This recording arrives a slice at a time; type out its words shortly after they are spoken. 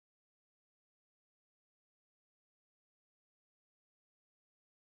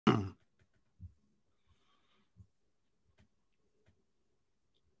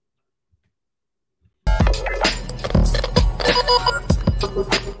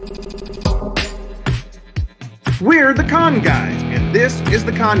We're the Con Guys, and this is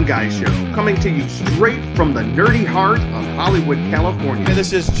the Con Guys Show, coming to you straight from the nerdy heart of Hollywood, California. Hey,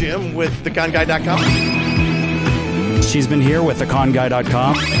 this is Jim with theconguy.com. She's been here with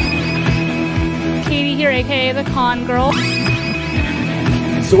theconguy.com. Katie here, aka the Con Girl.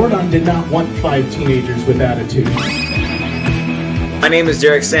 Zordon did not want 5 teenagers with attitude. My name is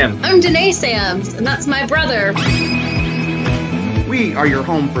Derek Sam. I'm Danae Sams, and that's my brother. We are your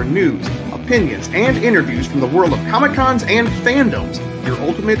home for news, opinions, and interviews from the world of Comic-Cons and fandoms. Your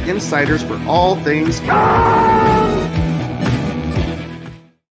ultimate insiders for all things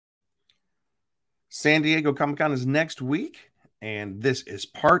San Diego Comic-Con is next week, and this is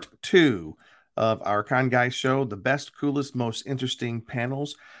part 2 of our Con Guys show, the best, coolest, most interesting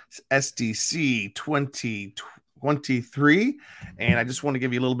panels, SDCC 2023. And I just want to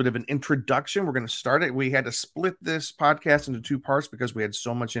give you a little bit of an introduction. We're going to start it. We had to split this podcast into 2 parts because we had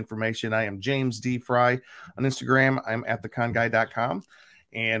so much information. I am James D. Fry on Instagram. I'm at theconguy.com.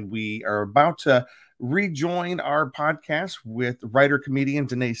 And we are about to rejoin our podcast with writer-comedian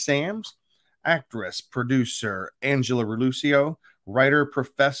Danae Sams, actress, producer Angela Relucio, writer,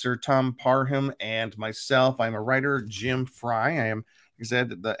 Professor Tom Parham, and myself. I'm a writer, Jim Fry. I am, like I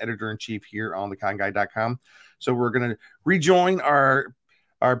said, the editor-in-chief here on theconguy.com. So we're going to rejoin our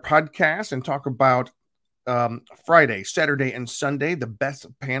podcast and talk about Friday, Saturday, and Sunday, the best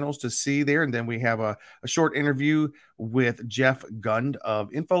panels to see there. And then we have a short interview with Jeff Gund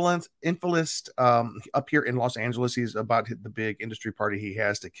of Infolist up here in Los Angeles. He's about the big industry party he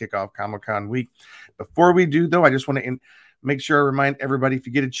has to kick off Comic-Con week. Before we do, though, I just want to make sure I remind everybody, if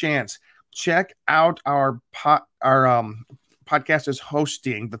you get a chance, check out our podcast is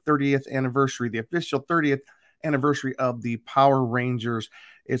hosting the 30th anniversary, the official 30th anniversary of the Power Rangers.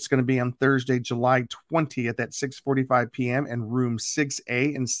 It's going to be on Thursday, July 20th at 6:45 p.m. in room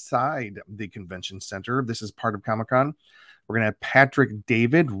 6A inside the convention center. This is part of Comic-Con. We're going to have Patrick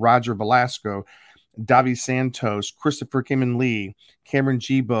David, Roger Velasco, Davi Santos, Christopher Kim Lee, Cameron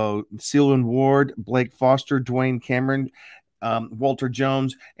Gibo, Ceylon Ward, Blake Foster, Dwayne Cameron, Walter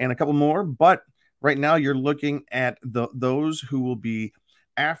Jones, and a couple more. But right now you're looking at those who will be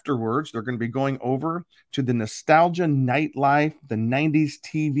afterwards. They're going to be going over to the Nostalgia Nightlife, the 90s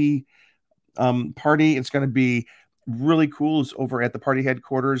TV party. It's going to be really cool. It's over at the party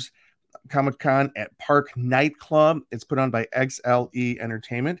headquarters, Comic-Con at Park Nightclub. It's put on by XLE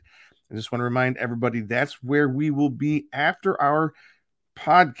Entertainment. I just want to remind everybody that's where we will be after our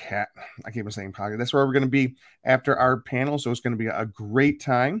podcast. I keep on saying podcast. That's where we're going to be after our panel. So it's going to be a great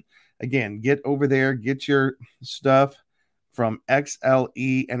time. Again, get over there, get your stuff from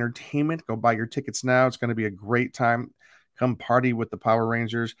XLE Entertainment. Go buy your tickets now. It's going to be a great time. Come party with the Power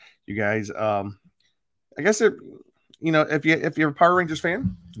Rangers. You guys, I guess if you're a Power Rangers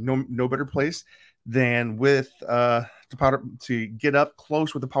fan, no better place than with to get up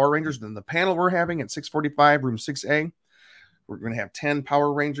close with the Power Rangers than the panel we're having at 6:45, room 6A. We're going to have 10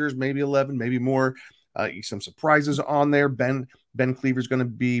 Power Rangers, maybe 11, maybe more. Some surprises on there. Ben Cleaver's going to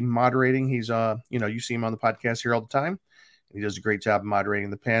be moderating. He's you see him on the podcast here all the time. He does a great job moderating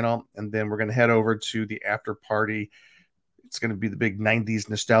the panel. And then we're going to head over to the after party. It's going to be the big 90s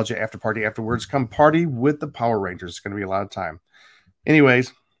nostalgia after party afterwards. Come party with the Power Rangers. It's going to be a lot of time.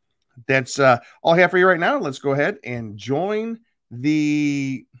 Anyways, that's all I have for you right now. Let's go ahead and join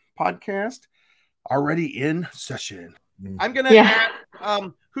the podcast already in session. I'm going to ask,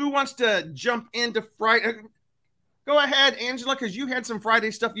 who wants to jump into Friday? Go ahead, Angela, because you had some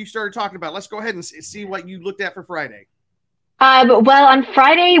Friday stuff you started talking about. Let's go ahead and see what you looked at for Friday. Well, on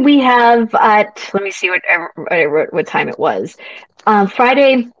Friday we have let me see what time it was.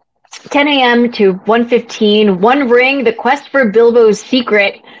 Friday, 10 a.m. to 1:15. One Ring: The Quest for Bilbo's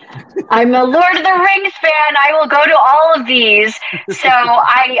Secret. I'm a Lord of the Rings fan. I will go to all of these. So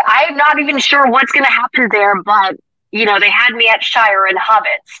I'm not even sure what's going to happen there, but they had me at Shire and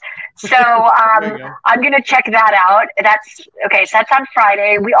Hobbits. So I'm going to check that out. That's okay. So that's on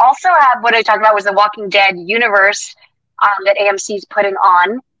Friday. We also have what I talked about was the Walking Dead universe that AMC's putting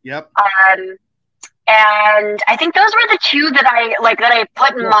on. Yep. And I think those were the 2 that I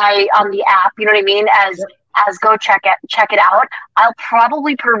put in my on the app. You know what I mean? As go check it out. I'll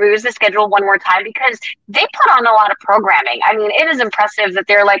probably peruse the schedule one more time because they put on a lot of programming. I mean, it is impressive that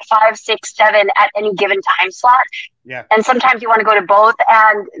they're like 5, 6, 7 at any given time slot. Yeah. And sometimes you want to go to both,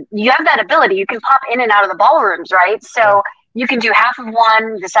 and you have that ability. You can pop in and out of the ballrooms, right? So you can do half of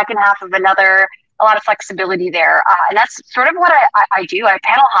one, the second half of another. A lot of flexibility there, and that's sort of what I do. I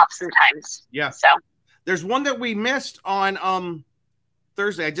panel hop sometimes. Yeah. So there's one that we missed on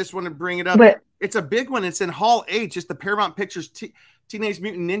Thursday, I just want to bring it up. But It's a big one. It's in Hall H. It's the Paramount Pictures Teenage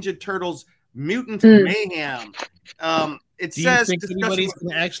Mutant Ninja Turtles Mutant Mayhem. It Do says you think anybody's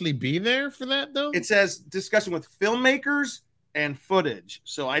going to actually be there for that, though? It says discussion with filmmakers and footage.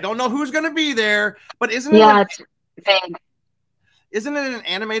 So I don't know who's going to be there, but isn't it's vague. Isn't it an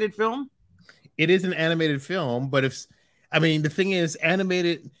animated film? It is an animated film, but the thing is,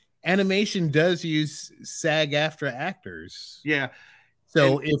 animation does use SAG-AFTRA actors. Yeah.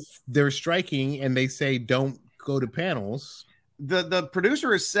 So if they're striking and they say don't go to panels, the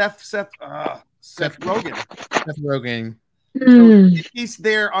producer is Seth Rogen. Seth Rogen. So he's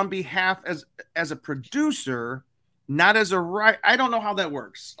there on behalf as a producer, not as a writer. I don't know how that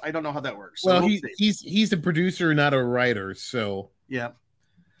works. So well, he's a producer, not a writer. So yeah.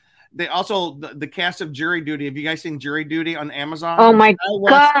 They also the cast of Jury Duty. Have you guys seen Jury Duty on Amazon? Oh my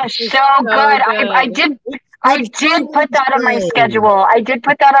gosh, so good! I did put that on my schedule. I did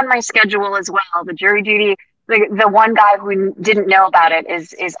put that on my schedule as well. The Jury Duty. The one guy who didn't know about it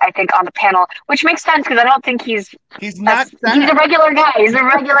is I think on the panel, which makes sense because I don't think he's not. He's a regular guy. He's a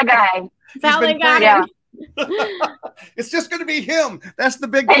regular guy. Yeah. It's just going to be him. That's the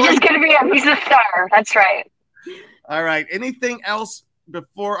big. It's just going to be him. He's the star. That's right. All right. Anything else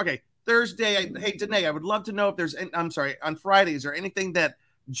before? Okay, Thursday. Hey, Danae, I would love to know if there's. I'm sorry. On Friday, is there anything that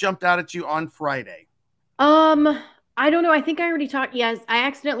jumped out at you on Friday? I don't know. I think I already talked. Yes, I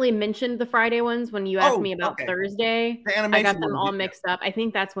accidentally mentioned the Friday ones when you asked me about Thursday. The animation I got them all mixed up. I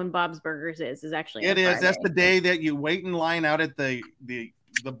think that's when Bob's Burgers is actually. It is. That's the day that you wait in line out at the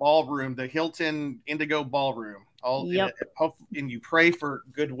ballroom, the Hilton Indigo Ballroom. And you pray for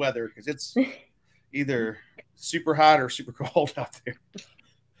good weather because it's either super hot or super cold out there.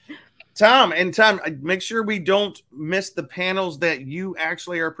 Tom, make sure we don't miss the panels that you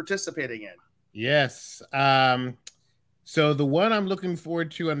actually are participating in. Yes. So the one I'm looking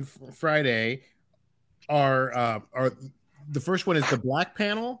forward to on Friday are the first one is the Black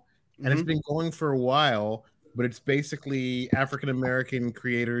panel, and it's been going for a while, but it's basically African American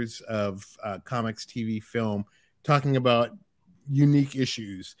creators of comics, TV, film, talking about unique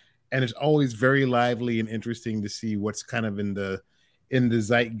issues, and it's always very lively and interesting to see what's kind of in the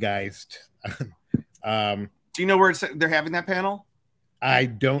zeitgeist. Do you know where they're having that panel? I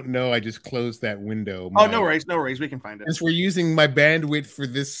don't know. I just closed that window. No worries. We can find it. Since we're using my bandwidth for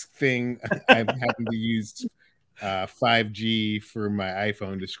this thing, I'm having to use 5G for my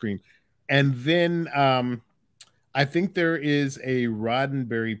iPhone to stream. And then I think there is a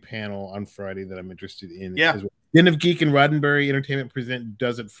Roddenberry panel on Friday that I'm interested in. Yeah. Den of Geek and Roddenberry Entertainment present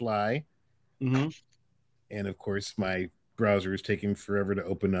Does It Fly? And of course, my browser is taking forever to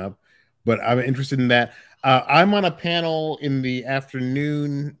open up, but I'm interested in that. I'm on a panel in the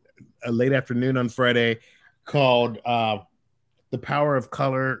afternoon, late afternoon on Friday, called The Power of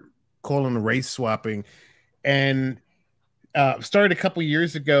Color, race swapping, and started a couple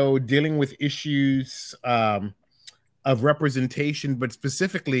years ago dealing with issues of representation, but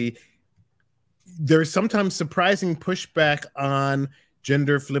specifically, there's sometimes surprising pushback on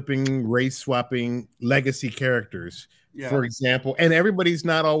gender flipping, race swapping legacy characters. Yeah. For example, and everybody's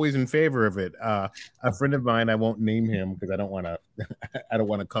not always in favor of it. A friend of mine, I won't name him because I don't want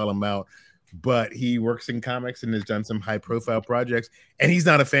to call him out, but he works in comics and has done some high profile projects, and he's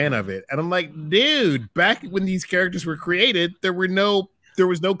not a fan of it. And I'm like, dude, back when these characters were created, there was no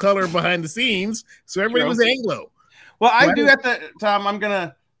color behind the scenes, so everybody was Anglo. Well, I do at the Tom.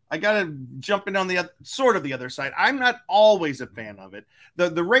 I gotta jump in on the other side. I'm not always a fan of it.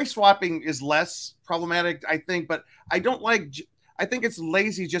 The race swapping is less problematic, I think, but I think it's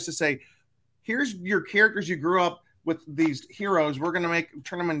lazy just to say, here's your characters you grew up with, these heroes. We're gonna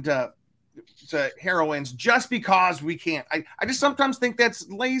turn them into heroines just because we can't. I just sometimes think that's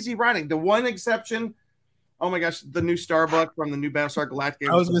lazy writing. The one exception. Oh my gosh, the new Starbuck from the new Battlestar Galactica.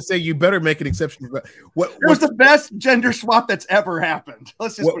 I was going to say, you better make an exception. It was the best gender swap that's ever happened.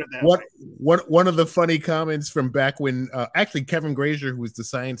 Let's just put it that way. One of the funny comments from back when, actually Kevin Grazier, who was the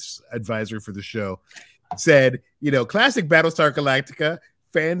science advisor for the show, said, classic Battlestar Galactica,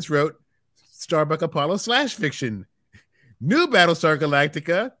 fans wrote Starbuck Apollo / fiction. New Battlestar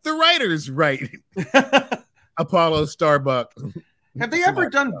Galactica, the writers write Apollo Starbuck. Have they ever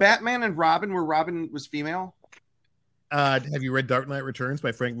done Batman and Robin where Robin was female? Have you read Dark Knight Returns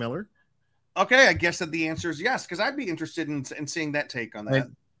by Frank Miller? Okay, I guess that the answer is yes, because I'd be interested in seeing that take on that.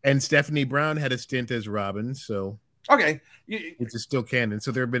 And Stephanie Brown had a stint as Robin, so okay, it's still canon.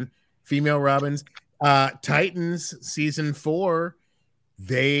 So there have been female Robins. Titans season 4,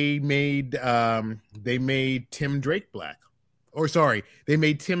 they made Tim Drake black, or sorry, they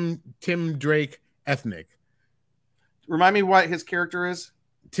made Tim Drake ethnic. Remind me what his character is.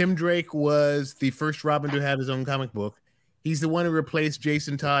 Tim Drake was the first Robin to have his own comic book. He's the one who replaced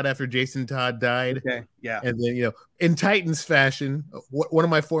Jason Todd after Jason Todd died. Okay, yeah. And then, in Titans fashion, one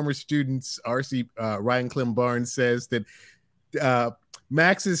of my former students, RC Ryan Clem Barnes, says that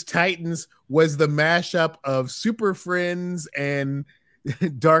Max's Titans was the mashup of Super Friends and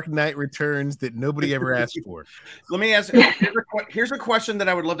Dark Knight Returns that nobody ever asked for. Let me ask. Here's a question that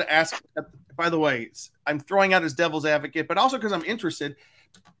I would love to ask. By the way, I'm throwing out as devil's advocate, but also because I'm interested.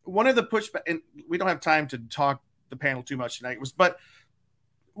 One of the pushback, and we don't have time to talk the panel too much tonight, but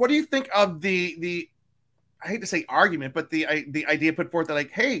what do you think of the I hate to say argument, but the idea put forth that,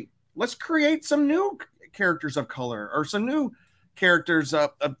 like, hey, let's create some new characters of color or some new characters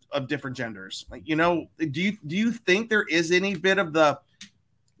of different genders? Like, do you think there is any bit of the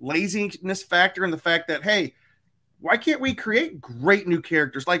laziness factor in the fact that, hey, why can't we create great new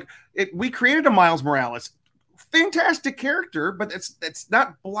characters? Like, we created a Miles Morales, fantastic character, but it's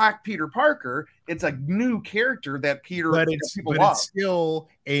not Black Peter Parker. It's a new character that it's still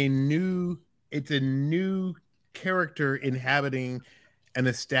a new character inhabiting an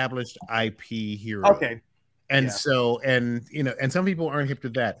established IP hero. Okay. And and some people aren't hip to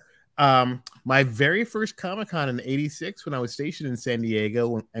that. My very first Comic-Con in '86, when I was stationed in San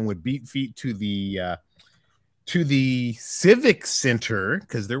Diego and would beat feet to the Civic Center,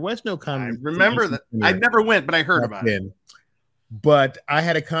 because there was no I remember that. I never went, but I heard about it. But I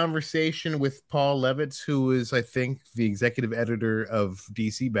had a conversation with Paul Levitz, who is, I think, the executive editor of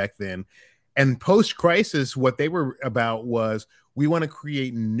DC back then. And post-crisis, what they were about was, we want to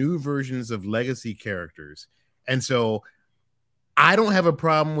create new versions of legacy characters. And so I don't have a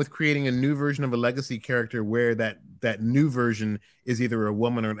problem with creating a new version of a legacy character where that new version is either a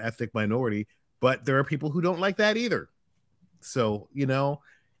woman or an ethnic minority. But there are people who don't like that either. So, and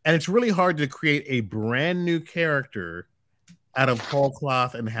it's really hard to create a brand new character out of whole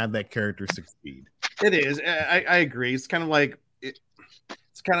cloth and have that character succeed. It is. I agree. It's kind of like,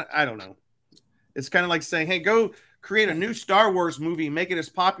 I don't know. It's kind of like saying, hey, go create a new Star Wars movie, make it as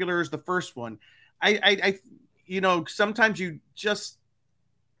popular as the first one. Sometimes you just,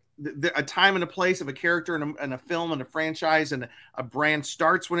 a time and a place of a character and a film and a franchise and a brand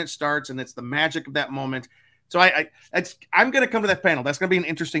starts when it starts, and it's the magic of that moment. So I'm going to come to that panel. That's going to be an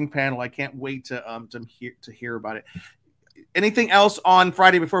interesting panel. I can't wait to hear about it. Anything else on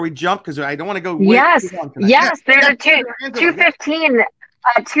Friday before we jump? Because I don't want to go. Yes, there's a 2:15.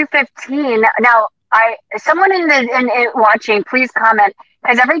 2:15. Now, someone in watching, please comment,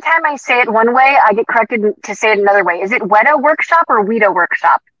 because every time I say it one way, I get corrected to say it another way. Is it Weta Workshop or Weta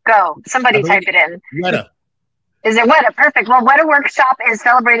Workshop? Go. Somebody type it in. Weta. Is it Weta? Perfect. Well, Weta Workshop is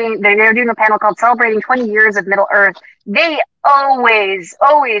celebrating, they're doing a panel called Celebrating 20 Years of Middle Earth. They always,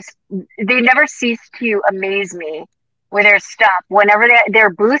 they never cease to amaze me with their stuff. Whenever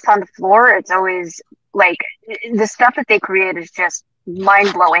their booth on the floor, it's always like, the stuff that they create is just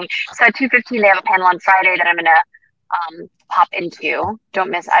mind-blowing. So at 2:15, they have a panel on Friday that I'm going to pop into.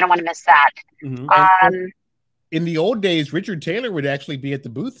 I don't want to miss that. Mm-hmm. In the old days, Richard Taylor would actually be at the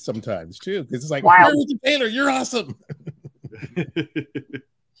booth sometimes too, because it's like, wow, Richard Taylor, you're awesome.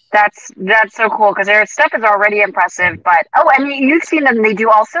 That's so cool, because their stuff is already impressive. But you've seen them. They do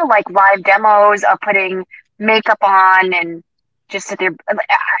also like live demos of putting makeup on and just sit there.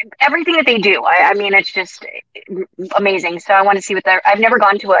 Everything that they do, it's just amazing. So I want to see I've never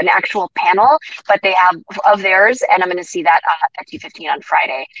gone to an actual panel, but they have of theirs, and I'm going to see that at 2:15 on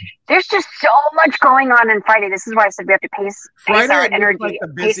Friday. There's just so much going on Friday. This is why I said we have to pace our energy,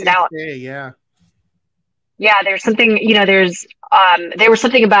 pace it out. Day, yeah. Yeah, there's something, there was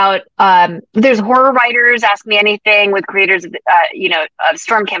something about, there's horror writers, Ask Me Anything, with creators of, of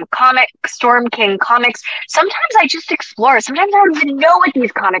Storm King Comics. Sometimes I just explore. Sometimes I don't even know what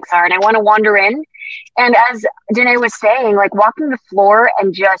these comics are, and I want to wander in. And as Danae was saying, like, walking the floor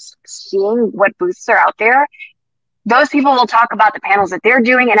and just seeing what booths are out there, those people will talk about the panels that they're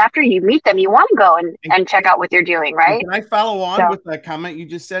doing, and after you meet them, you want to go and check out what they're doing, right? Can I follow on with the comment you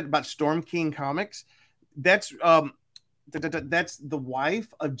just said about Storm King Comics? That's the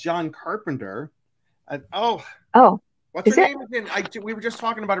wife of John Carpenter. What's her name again? We were just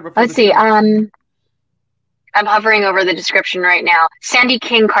talking about her before. Let's see. I'm hovering over the description right now. Sandy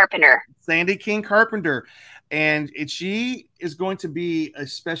King Carpenter. And she is going to be a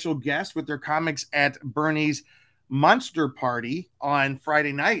special guest with their comics at Bernie's Monster Party on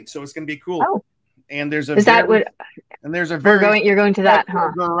Friday night. So it's going to be cool. Oh. And you're going to that,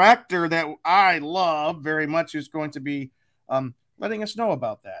 huh? Director that I love very much is going to be letting us know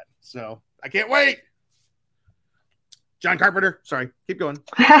about that. So I can't wait. John Carpenter. Sorry, keep going.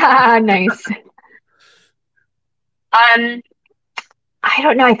 Nice. I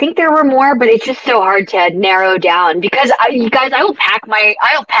don't know. I think there were more, but it's just so hard to narrow down because you guys, I'll pack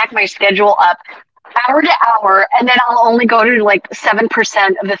my schedule up hour to hour, and then I'll only go to like 7%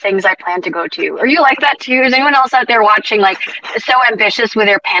 of the things I plan to go to. Are you like that too? Is anyone else out there watching like so ambitious with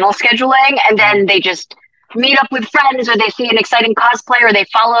their panel scheduling, and then they just meet up with friends, or they see an exciting cosplay, or they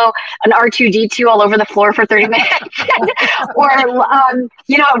follow an R2D2 all over the floor for 30 minutes, or at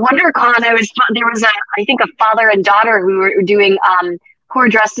WonderCon, there was I think a father and daughter who were doing who were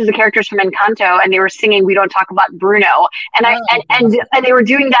dressed as the characters from Encanto, and they were singing "We Don't Talk About Bruno," and they were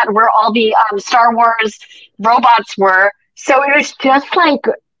doing that where all the Star Wars robots were. So it was just like,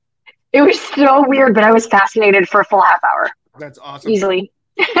 it was so weird, but I was fascinated for a full half hour. That's awesome. Easily.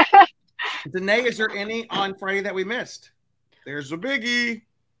 Danae, is there any on Friday that we missed? There's a biggie.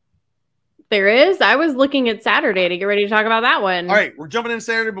 There is. I was looking at Saturday to get ready to talk about that one. All right, we're jumping in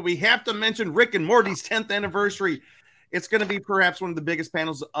Saturday, but we have to mention Rick and Morty's 10th anniversary. It's going to be perhaps one of the biggest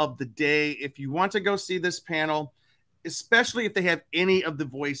panels of the day. If you want to go see this panel, especially if they have any of the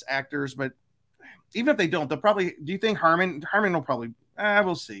voice actors, but even if they don't, they'll probably. Do you think Harmon will probably?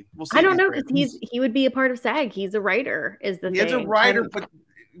 We'll see. We'll see. I don't know, because he would be a part of SAG. He's a writer. Is the thing? He's a writer, but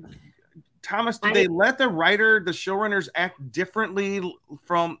Thomas, did they let the showrunners act differently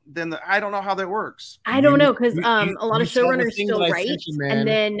than I don't know how that works. I don't know, because a lot of showrunners still write, and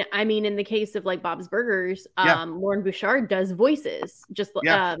then I mean, in the case of like Bob's Burgers, Lauren Bouchard does voices.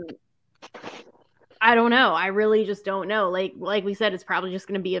 I don't know. I really just don't know. Like we said, it's probably just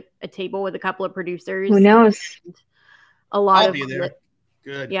going to be a table with a couple of producers. Who knows? A lot I'll of be there.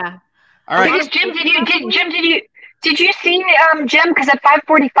 Good. Yeah. All right. Did you see Jim? Because at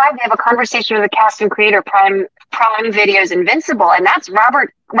 5:45 they have a conversation with the cast and creator. Prime Video's Invincible, and that's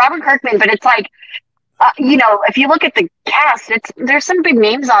Robert Kirkman. But it's like, if you look at the cast, there's some big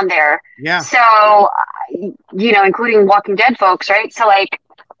names on there. Yeah. So, including Walking Dead folks, right? So like,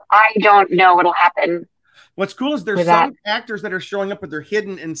 I don't know what'll happen. What's cool is there's some actors that are showing up, but they're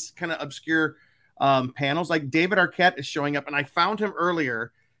hidden in kind of obscure panels. Like David Arquette is showing up, and I found him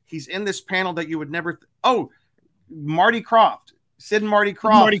earlier. He's in this panel that you would never. Marty Krofft, Sid and Marty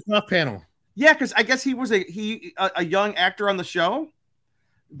Krofft. Marty Krofft panel. Yeah, because I guess he was a young actor on the show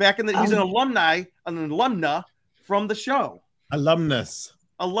back in the. He's an alumna from the show. Alumnus.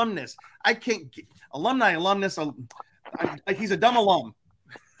 I can't get alumnus. He's a dumb alum.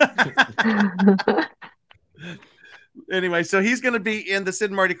 Anyway, so he's going to be in the Sid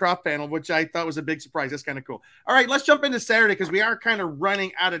and Marty Krofft panel, which I thought was a big surprise. That's kind of cool. All right, let's jump into Saturday because we are kind of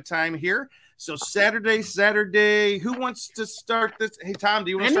running out of time here. So Saturday, who wants to start this? Hey, Tom, do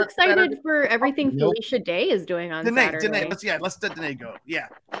you want to start? I'm excited for everything Felicia Day is doing on Saturday. Danae, let's let Danae go. Yeah,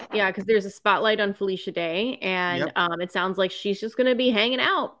 because there's a spotlight on Felicia Day, and it sounds like she's just going to be hanging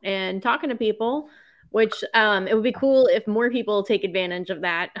out and talking to people, which it would be cool if more people take advantage of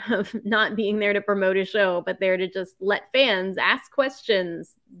that, of not being there to promote a show, but there to just let fans ask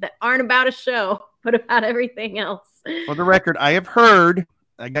questions that aren't about a show, but about everything else. For the record, I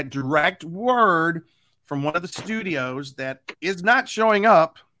got direct word from one of the studios that is not showing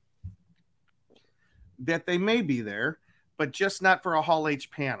up that they may be there, but just not for a Hall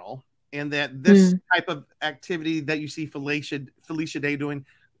H panel, and that this type of activity that you see Felicia Day doing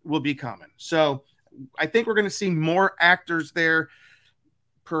will be coming. So I think we're going to see more actors there,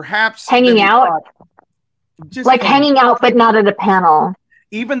 perhaps hanging out, hanging out, but not at a panel.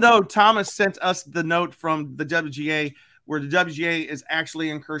 Even though Thomas sent us the note from the WGA, where the WGA is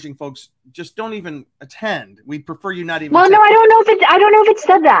actually encouraging folks, just don't even attend. We prefer you not even. Well, no, I don't know if it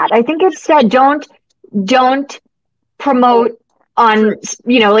said that. I think it said don't promote on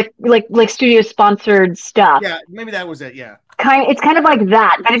like studio sponsored stuff. Yeah, maybe that was it. Yeah. It's kind of like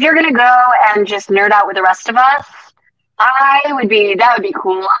that. But if you're gonna go and just nerd out with the rest of us, that would be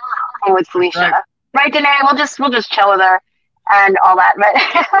cool. I'll hang with Felicia, right, Danae? We'll just chill with her and all that. But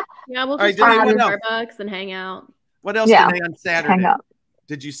yeah, we'll just go to Starbucks and hang out. What else Danae on Saturday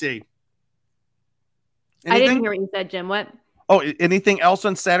did you see? Anything? I didn't hear what you said, Jim. What? Oh, anything else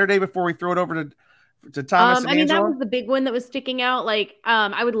on Saturday before we throw it over to Thomas? I mean, that was the big one that was sticking out. Like,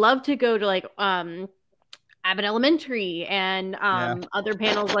 I would love to go to like Abbott Elementary and other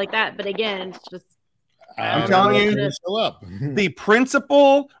panels like that. But again, it's just I'm telling you, the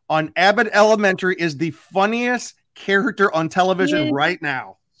principal on Abbott Elementary is the funniest character on television right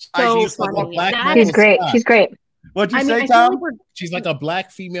now. She's great. She's great. What'd you say, Tom? She's like a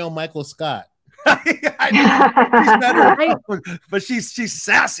black female Michael Scott. She's but she's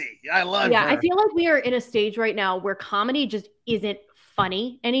sassy. I love her. I feel like we are in a stage right now where comedy just isn't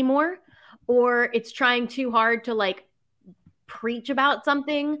funny anymore, or it's trying too hard to like preach about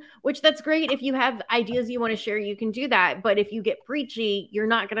something, which that's great. If you have ideas you want to share, you can do that. But if you get preachy, you're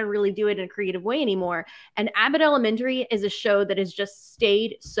not going to really do it in a creative way anymore. And Abbott Elementary is a show that has just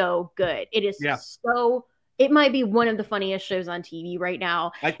stayed so good. It is it might be one of the funniest shows on TV right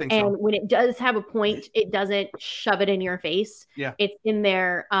now. I think and when it does have a point, it doesn't shove it in your face. Yeah. It's in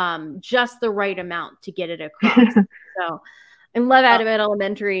there just the right amount to get it across. So I love Abbott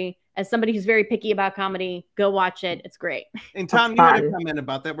Elementary. As somebody who's very picky about comedy, go watch it. It's great. And Tom, you had a comment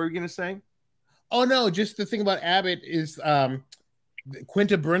about that. What were you going to say? Oh, no. Just the thing about Abbott is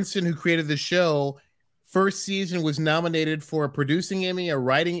Quinta Brunson, who created the show, first season was nominated for a producing Emmy, a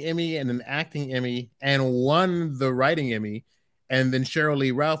writing Emmy, and an acting Emmy, and won the writing Emmy. And then Cheryl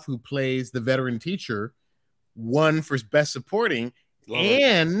Lee Ralph, who plays the veteran teacher, won for Best Supporting.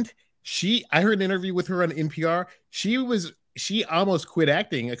 And I heard an interview with her on NPR. She almost quit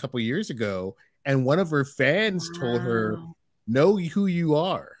acting a couple years ago, and one of her fans told her, "Know who you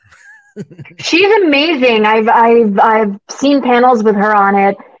are." She's amazing. I've seen panels with her on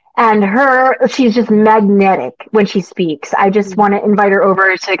it. And she's just magnetic when she speaks. I just want to invite her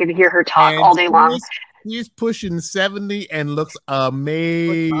over so I can hear her talk all day long. She's pushing 70 and looks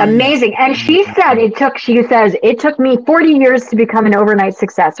amazing. Amazing. And she said it took me 40 years to become an overnight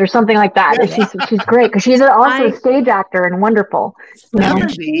success or something like that. Yeah. She's great because she's also a stage actor and wonderful.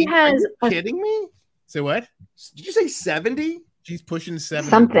 She has. Are you kidding me? Say what? Did you say 70? She's pushing 70.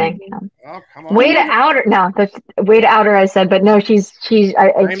 Something. Oh, come on. Way to out her. No, that's way to out her. I said, but no, she's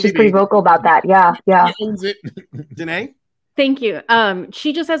pretty vocal about that. Yeah. Danae? Thank you.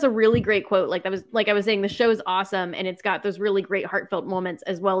 She just has a really great quote. Like I was saying, the show is awesome, and it's got those really great heartfelt moments,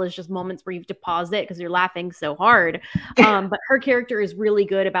 as well as just moments where you have to pause it because you're laughing so hard. But her character is really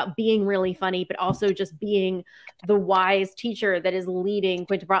good about being really funny, but also just being the wise teacher that is leading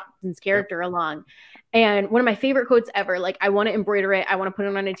Quinta Brunson's character along. And one of my favorite quotes ever, like I want to embroider it, I want to put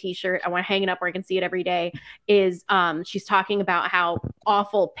it on a t-shirt, I want to hang it up where I can see it every day, is she's talking about how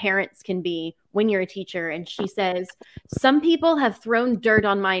awful parents can be when you're a teacher. And she says, "Some people have thrown dirt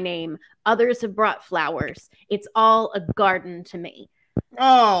on my name. Others have brought flowers. It's all a garden to me."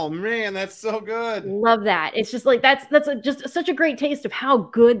 Oh man, that's so good. Love that. It's just like, that's just such a great taste of how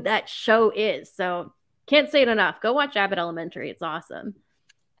good that show is. So can't say it enough. Go watch Abbott Elementary. It's awesome.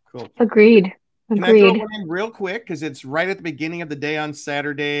 Cool. Agreed. Can I throw one in real quick? Because it's right at the beginning of the day on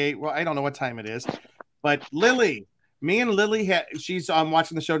Saturday. Well, I don't know what time it is, but Lily, me and Lily, she's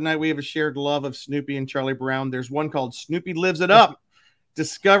watching the show tonight. We have a shared love of Snoopy and Charlie Brown. There's one called Snoopy Lives It Up.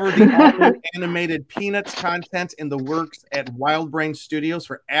 Discover the animated Peanuts content in the works at Wild Brain Studios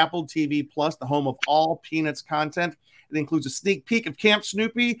for Apple TV Plus, the home of all Peanuts content. It includes a sneak peek of Camp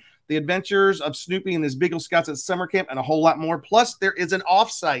Snoopy, the adventures of Snoopy and his Beagle Scouts at summer camp, and a whole lot more. Plus, there is an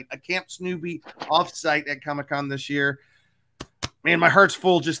offsite, a Camp Snoopy offsite at Comic-Con this year. Man, my heart's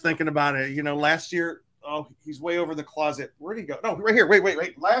full just thinking about it. You know, last year, he's way over the closet. Where'd he go? No, right here.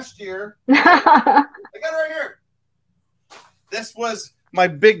 Wait. Last year, I got it right here. This was my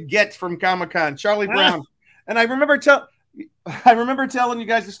big get from Comic-Con, Charlie Brown. And I remember telling you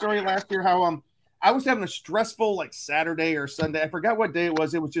guys the story last year how I was having a stressful like Saturday or Sunday. I forgot what day it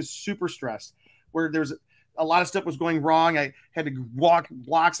was. It was just super stressed where there's a lot of stuff was going wrong. I had to walk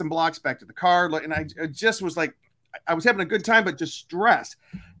blocks and blocks back to the car. And I just was like, I was having a good time, but just stressed.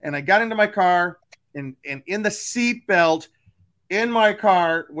 And I got into my car and in the seat belt in my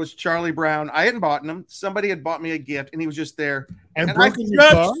car was Charlie Brown. I hadn't bought him. Somebody had bought me a gift and he was just there. And broke into your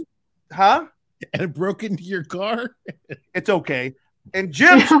car? Huh? And broke into your car? It's okay. And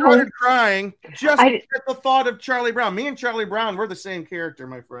Jim started crying just at the thought of Charlie Brown. Me and Charlie Brown, we're the same character,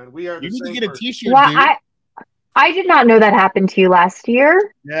 my friend. We are the same. You need to get a t-shirt, well, I did not know that happened to you last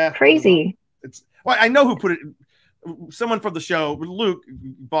year. Yeah. Crazy. Well, I know who put it. Someone from the show, Luke,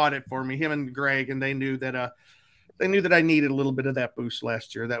 bought it for me, him and Greg, and they knew that I needed a little bit of that boost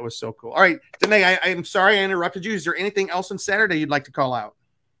last year. That was so cool. All right, Danae, I'm sorry I interrupted you. Is there anything else on Saturday you'd like to call out?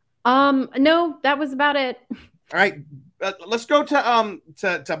 No, that was about it. All right. Let's go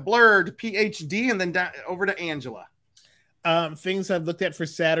to Blurred PhD and then over to Angela. Things I've looked at for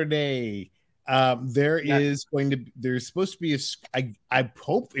Saturday. There's supposed to be I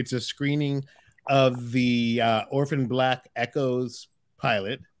hope it's a screening of the Orphan Black Echoes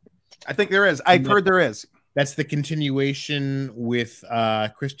pilot. I think there is. I've heard there is. That's the continuation with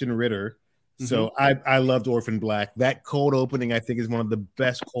Kristen Ritter. So I loved Orphan Black. That cold opening, I think, is one of the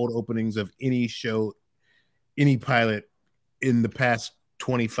best cold openings of any show, any pilot in the past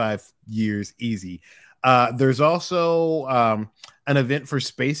 25 years, easy. There's also an event for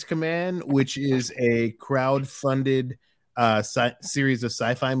Space Command, which is a crowd-funded series of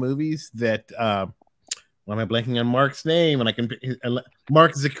sci-fi movies that why am I blanking on Mark's name? And I can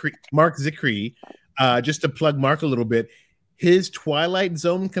Mark Zicree. Just to plug Mark a little bit, his Twilight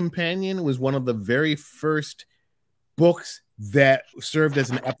Zone companion was one of the very first books that served as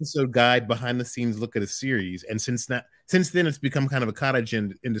an episode guide behind the scenes look at a series. And since then, it's become kind of a cottage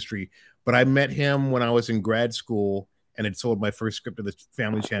industry. But I met him when I was in grad school and had sold my first script to the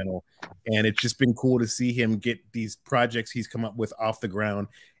Family Channel. And it's just been cool to see him get these projects he's come up with off the ground.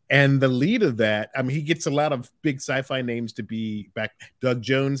 And the lead of that, I mean, he gets a lot of big sci-fi names to be back. Doug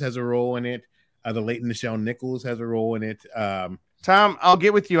Jones has a role in it. The late Nichelle Nichols has a role in it. Tom, I'll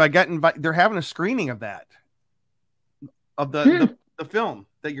get with you. I got invited. They're having a screening of that, of the film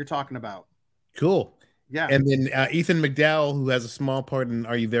that you're talking about. Cool. Yeah. And then Ethan McDowell, who has a small part in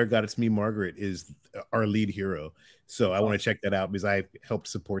Are You There, God? It's Me, Margaret, is our lead hero. So I want to check that out because I helped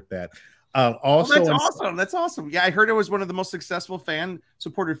support that. Also, that's awesome. That's awesome. Yeah, I heard it was one of the most successful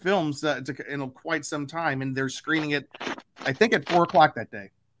fan-supported films in quite some time, and they're screening it, I think, at 4:00 that day.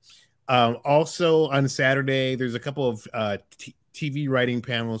 Also on Saturday, there's a couple of TV writing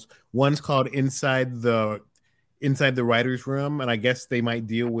panels. One's called Inside the Writer's Room, and I guess they might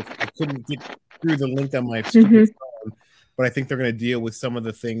deal with. I couldn't get through the link on my stupid phone, but I think they're going to deal with some of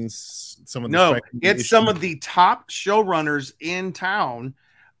the things. Some of the top showrunners in town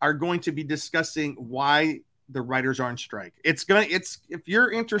are going to be discussing why the writers are on strike. It's if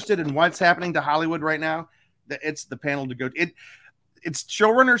you're interested in what's happening to Hollywood right now, it's the panel to go to. It's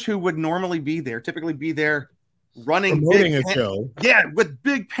showrunners who would normally be there, typically be there promoting a show. Yeah, with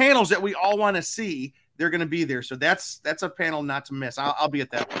big panels that we all want to see. They're going to be there. So that's a panel not to miss. I'll be at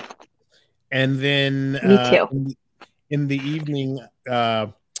that one. And then me too. In the evening,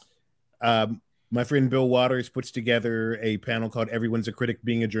 my friend Bill Waters puts together a panel called Everyone's a Critic,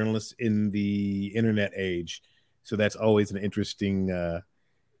 Being a Journalist in the Internet Age. So that's always an interesting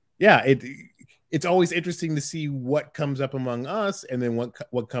it's always interesting to see what comes up among us and then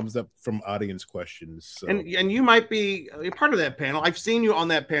what comes up from audience questions. So. And you might be a part of that panel. I've seen you on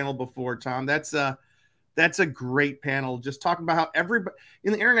that panel before, Tom. That's a great panel. Just talking about how everybody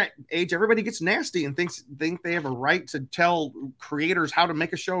in the internet age, everybody gets nasty and think they have a right to tell creators how to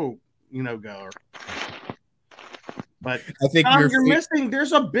make a show, go. But I think Tom, you're missing.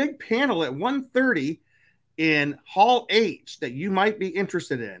 There's a big panel at 1:30 in Hall H that you might be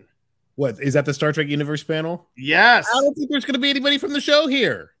interested in. What is that? The Star Trek Universe panel? Yes. I don't think there's going to be anybody from the show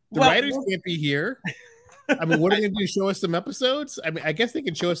here. The writers can't be here. I mean, what are they going to do? Show us some episodes? I mean, I guess they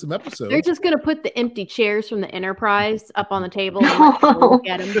can show us some episodes. They're just going to put the empty chairs from the Enterprise up on the table and look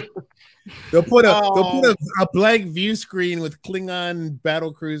at them. They'll put a blank view screen with Klingon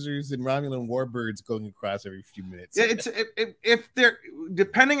battle cruisers and Romulan warbirds going across every few minutes. Yeah, if they're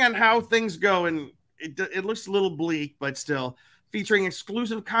depending on how things go, and it looks a little bleak, but still. Featuring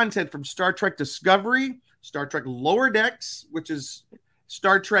exclusive content from Star Trek Discovery, Star Trek Lower Decks, which is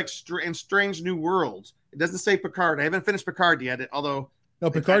Star Trek and Strange New Worlds. It doesn't say Picard. I haven't finished Picard yet, although... No,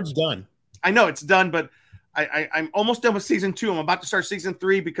 Picard's done. I know it's done, but I'm almost done with season 2. I'm about to start season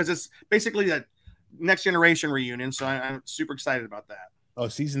 3 because it's basically a Next Generation reunion, so I'm super excited about that. Oh,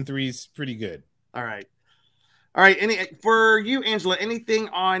 season 3 is pretty good. All right. For you, Angela, anything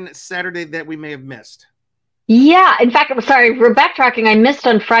on Saturday that we may have missed? Yeah, in fact, I'm sorry, we're backtracking. I missed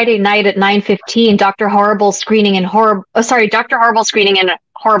on Friday night at 9:15 Dr. Horrible screening in Dr. Horrible screening in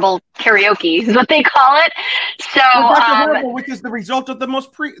Horrible Karaoke is what they call it. So Dr. Horrible, which is the result of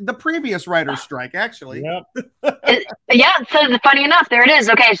the previous writer's strike, actually. Yep. Yeah, so funny enough, there it is.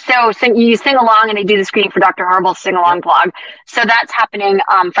 Okay, so you sing along and they do the screening for Dr. Horrible sing along blog. So that's happening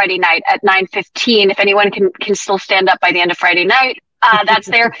Friday night at 9:15. If anyone can still stand up by the end of Friday night. That's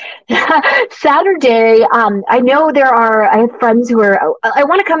there. Saturday, I know I have friends who I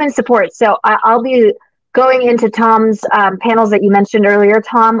want to come and support. So I'll be going into Tom's panels that you mentioned earlier,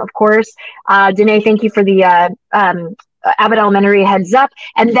 Tom, of course. Danae, thank you for the Abbott Elementary heads up.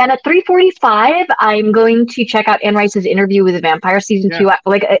 And then at 3:45, I'm going to check out Anne Rice's interview with the Vampire season 2.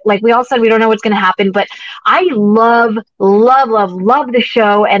 Like we all said, we don't know what's going to happen, but I love the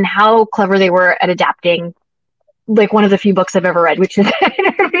show and how clever they were at adapting like one of the few books I've ever read, which is an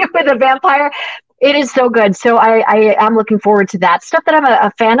interview with a vampire. It is so good. So I am looking forward to that stuff that I'm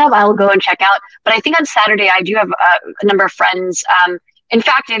a fan of. I'll go and check out. But I think on Saturday, I do have a number of friends. In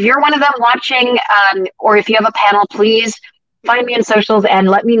fact, if you're one of them watching, or if you have a panel, please find me on socials and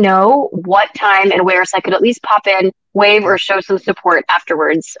let me know what time and where, so I could at least pop in, wave, or show some support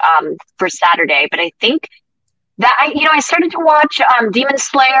afterwards for Saturday. But I think that I started to watch Demon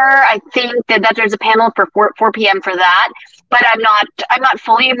Slayer. I think that there's a panel for 4 p.m. for that, but I'm not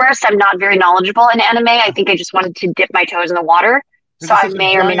fully immersed. I'm not very knowledgeable in anime. I think I just wanted to dip my toes in the water, so I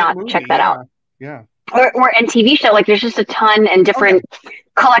may or may not check that out. Yeah. or and TV show. Like there's just a ton and different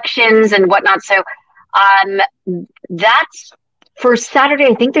collections and whatnot. So that's for Saturday.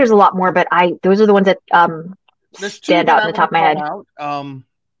 I think there's a lot more, but those are the ones that stand out on the top of my head.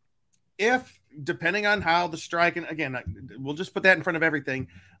 If depending on how the strike, and again, we'll just put that in front of everything.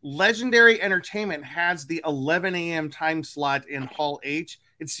 Legendary Entertainment has the 11 a.m. time slot in Hall H.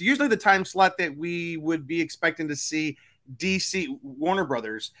 It's usually the time slot that we would be expecting to see DC Warner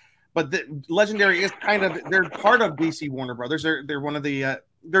Brothers, but the Legendary is they're part of DC Warner Brothers. They're one of the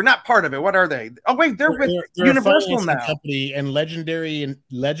they're not part of it. What are they? Oh wait, they're with Universal now. Company, and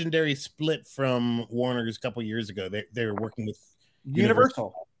Legendary split from Warner's a couple years ago. They're working with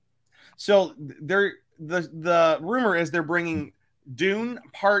Universal. So the rumor is they're bringing Dune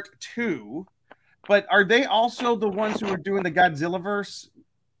Part 2, but are they also the ones who are doing the Godzilla verse?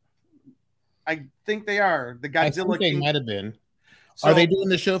 I think they are. The Godzilla. They might have been. So, are they doing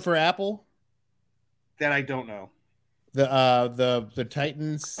the show for Apple? That I don't know. The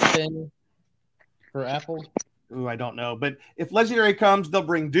Titans thing for Apple. Ooh, I don't know. But if Legendary comes, they'll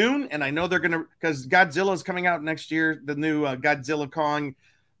bring Dune, and I know they're gonna, because Godzilla is coming out next year. The new Godzilla Kong.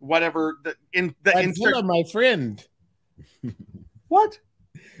 Whatever Godzilla, my friend. What?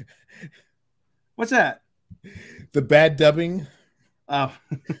 What's that? The bad dubbing. Oh,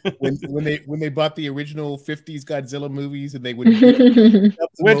 when they bought the original 50s Godzilla movies and they would,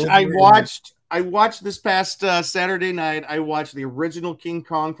 which I watched. I watched this past Saturday night. I watched the original King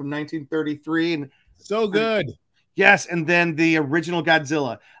Kong from 1933, and so good. Yes, and then the original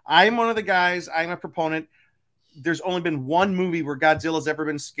Godzilla. I'm one of the guys. I'm a proponent. There's only been one movie where Godzilla's ever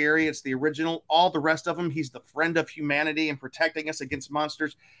been scary. It's the original. All the rest of them, he's the friend of humanity and protecting us against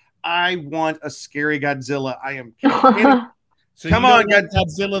monsters. I want a scary Godzilla. I am kidding. So come on,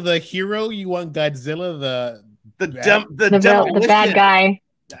 Godzilla the hero. You want Godzilla the bad guy.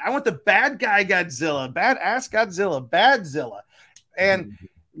 I want the bad guy Godzilla, badass Godzilla, Badzilla, and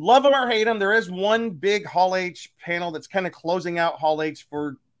love him or hate him. There is one big Hall H panel that's kind of closing out Hall H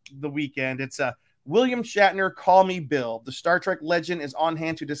for the weekend. It's William Shatner, Call Me Bill. The Star Trek legend is on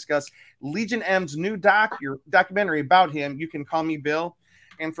hand to discuss Legion M's new documentary about him. You Can Call Me Bill.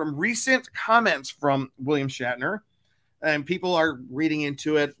 And from recent comments from William Shatner, and people are reading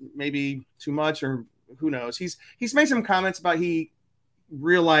into it maybe too much, or who knows. He's made some comments about he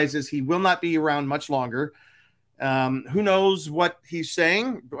realizes he will not be around much longer. Who knows what he's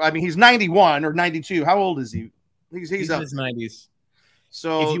saying? I mean, he's 91 or 92. How old is he? He's in his 90s.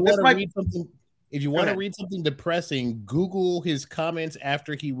 So if you want to read something depressing, Google his comments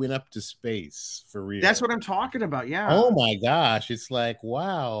after he went up to space, for real. That's what I'm talking about. Yeah. Oh my gosh. It's like,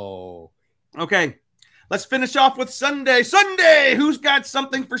 wow. Okay. Let's finish off with Sunday. Sunday. Who's got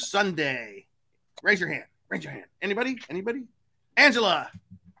something for Sunday? Raise your hand. Raise your hand. Anybody? Angela.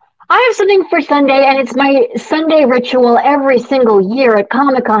 I have something for Sunday, and it's my Sunday ritual every single year at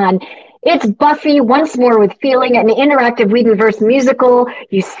Comic-Con. It's Buffy Once More with Feeling, an interactive Whedonverse musical.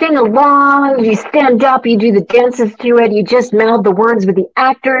 You sing along, you stand up, you do the dances to it, you just mouth the words with the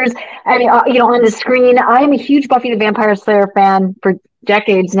actors, and on the screen. I am a huge Buffy the Vampire Slayer fan for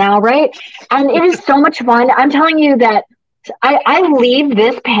decades now, right? And it is so much fun. I'm telling you that I leave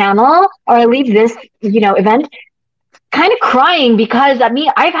this panel, or I leave this, event kind of crying, because I've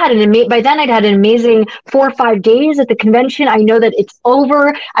had by then I'd had an amazing 4 or 5 days at the convention. I know that it's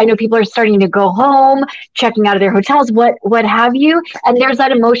over. I know people are starting to go home, checking out of their hotels, what have you. And there's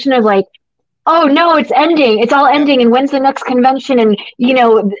that emotion of like, oh no, it's ending. It's all ending. And when's the next convention? And,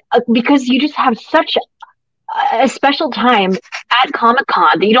 because you just have such a special time at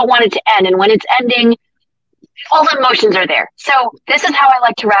Comic-Con that you don't want it to end. And when it's ending, all the emotions are there. So this is how I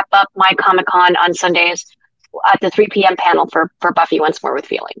like to wrap up my Comic-Con on Sundays, at the 3 p.m. panel for Buffy Once More with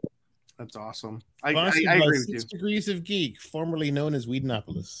Feeling. That's awesome. I agree with you. 6 Degrees of Geek, formerly known as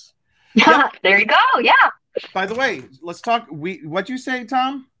Whedonopolis. Yeah, there you go. Yeah. By the way, let's talk. What'd you say,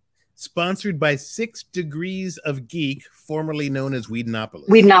 Tom? Sponsored by 6 Degrees of Geek, formerly known as Whedonopolis.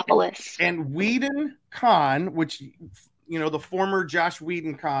 Whedonopolis. And Whedon Con, which, the former Josh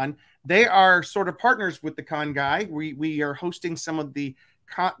Whedon Con, they are sort of partners with the Con Guy. We are hosting some of the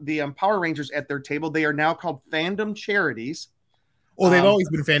Power Rangers at their table. They are now called Fandom Charities. Well, they've always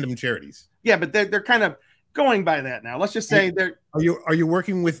been Fandom Charities. Yeah, but they're kind of going by that now. Let's just say they're. Are you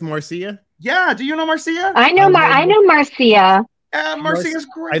working with Marcia? Yeah. Do you know Marcia? I know Marcia. Marcia's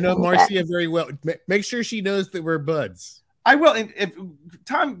great. I know Marcia very well. Make sure she knows that we're buds. I will. And if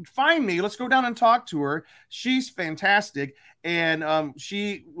Tom, find me. Let's go down and talk to her. She's fantastic. And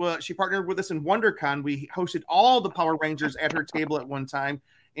she partnered with us in WonderCon. We hosted all the Power Rangers at her table at one time,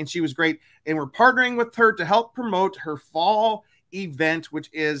 and she was great. And we're partnering with her to help promote her fall event,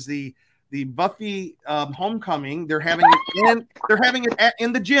 which is the the Buffy homecoming. They're having it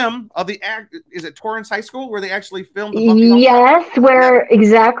in the gym of the is it Torrance High School where they actually filmed the Buffy Yes, where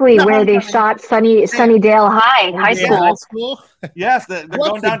they shot Sunnydale High School. Yes, they're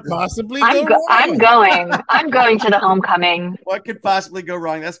going down. Possibly I'm going to the homecoming. What could possibly go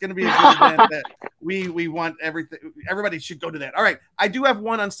wrong? That's going to be a good event that we want everybody should go to that. All right, I do have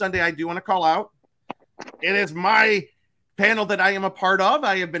one on Sunday I do want to call out. It is my panel that I am a part of.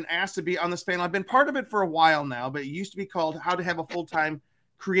 I have been asked to be on this panel. I've been part of it for a while now, but it used to be called How to Have a Full-Time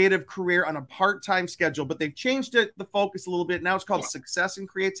Creative Career on a Part-Time Schedule, but they've changed the focus a little bit. Now it's called Success and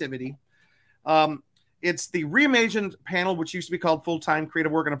Creativity. It's the reimagined panel, which used to be called Full-Time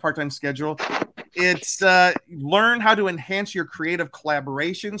Creative Work on a Part-Time Schedule. It's learn how to enhance your creative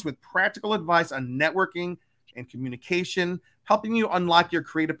collaborations with practical advice on networking and communication, helping you unlock your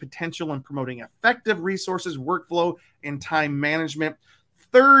creative potential and promoting effective resources, workflow, and time management.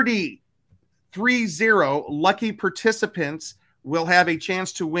 30 lucky participants will have a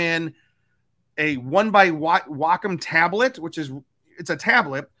chance to win a one by Wacom tablet, it's a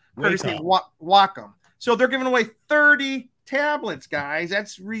tablet, courtesy of Wacom. So they're giving away 30 tablets, guys.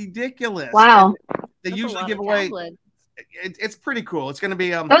 That's ridiculous. Wow. They usually give away. It's pretty cool. It's going to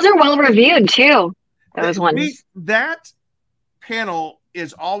be. Those are well reviewed too. Those ones. That panel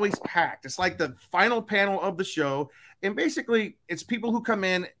is always packed. It's like the final panel of the show. And basically, it's people who come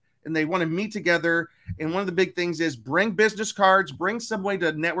in and they want to meet together. And one of the big things is bring business cards, bring some way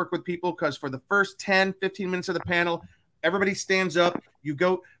to network with people, because for the first 10, 15 minutes of the panel, everybody stands up.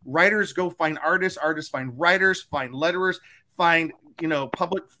 Writers go find artists find writers, find letterers, find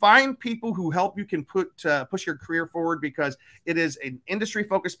find people who help you can push your career forward, because it is an industry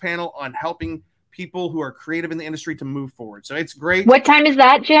focused panel on helping people who are creative in the industry to move forward. So it's great. What time is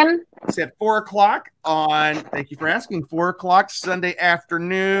that, Jim? It's at 4:00 on, thank you for asking, 4:00 Sunday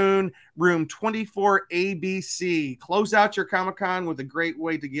afternoon, room 24 ABC. Close out your Comic-Con with a great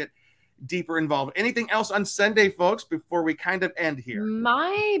way to get deeper involved. Anything else on Sunday, folks, before we kind of end here?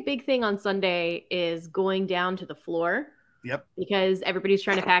 My big thing on Sunday is going down to the floor. Yep. Because everybody's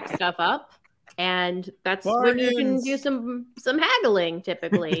trying to pack stuff up. And that's when you can do some haggling,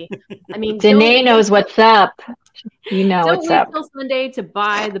 typically. I mean, Danae knows what's up. You know what's up. Don't wait till Sunday to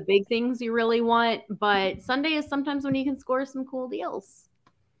buy the big things you really want, but Sunday is sometimes when you can score some cool deals.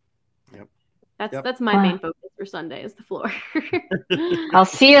 Yep. That's my main focus for Sunday is the floor. I'll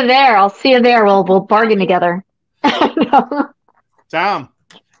see you there. We'll bargain together. Tom,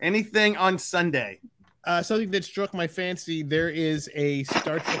 anything on Sunday? Something that struck my fancy. There is a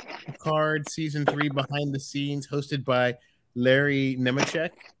Star Trek Picard Season 3 behind the scenes hosted by Larry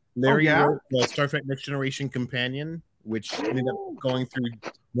Nemeczek. Larry wrote the Star Trek Next Generation Companion, which ended up going through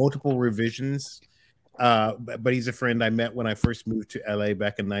multiple revisions. But he's a friend I met when I first moved to LA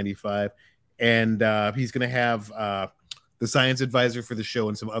back in '95. And he's going to have the science advisor for the show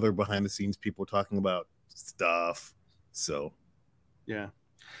and some other behind the scenes people talking about stuff. So, yeah.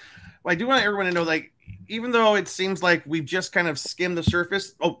 Well, I do want everyone to know, like, even though it seems like we've just kind of skimmed the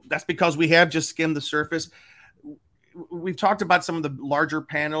surface, that's because we have just skimmed the surface. We've talked about some of the larger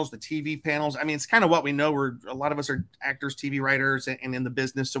panels, the TV panels. I mean, it's kind of what we know. A lot of us are actors, TV writers, and in the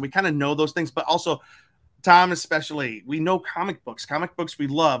business, so we kind of know those things. But also, Tom especially, we know comic books. Comic books we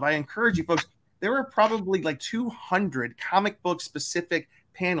love. I encourage you folks. There are probably like 200 comic book specific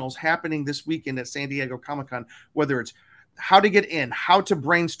panels happening this weekend at San Diego Comic-Con, whether it's how to get in, how to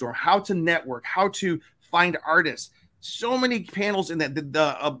brainstorm, how to network, how to find artists. So many panels in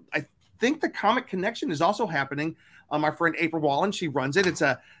that. I think the Comic Connection is also happening. Our friend April Wallen, she runs it. It's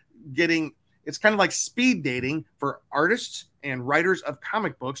kind of like speed dating for artists and writers of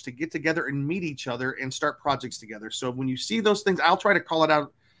comic books to get together and meet each other and start projects together. So when you see those things, I'll try to call it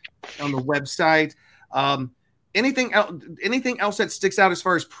out on the website. Anything else that sticks out as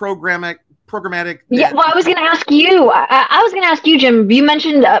far as programmatic? Yeah, well, I was going to ask you. I was going to ask you, Jim. You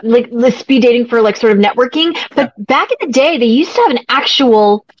mentioned like the speed dating for like sort of networking, but back in the day, they used to have an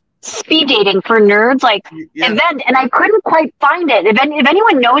actual speed dating for nerds like event, and I couldn't quite find it. If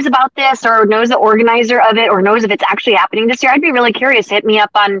anyone knows about this or knows the organizer of it or knows if it's actually happening this year, I'd be really curious. Hit me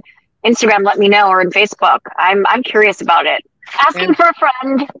up on Instagram, let me know, or on Facebook. I'm curious about it. Asking for a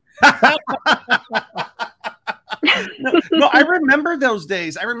friend. No, I remember those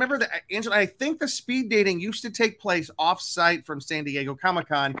days. I remember that, Angela. I think the speed dating used to take place off-site from San Diego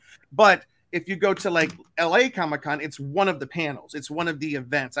Comic-Con, but if you go to like LA Comic-Con, it's one of the panels. It's one of the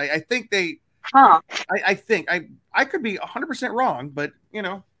events. I think they. Huh. I think I could be 100% wrong, but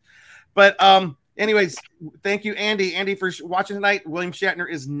anyways, thank you, Andy. Andy, for watching tonight. William Shatner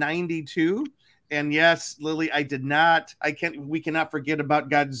is 92. And yes, Lily, I did not. We cannot forget about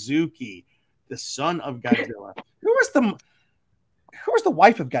Godzuki, the son of Godzilla. Who was the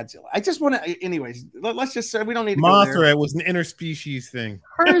wife of Godzilla? I just want to. Anyways, let's just say we don't need to go there. Mothra. It was an interspecies thing.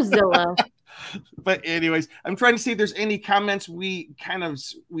 Herzilla. But anyways, I'm trying to see if there's any comments. We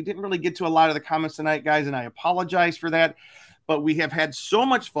didn't really get to a lot of the comments tonight, guys, and I apologize for that. But we have had so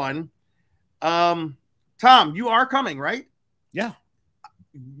much fun. Tom, you are coming, right? Yeah.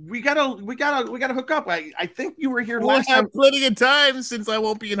 We gotta hook up. I think you were here last time. Plenty of time since I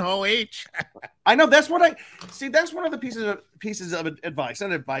won't be in Hall H. I know that's what I see. That's one of the pieces of advice,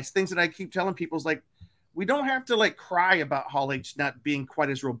 not advice, things that I keep telling people is like, we don't have to like cry about Hall H not being quite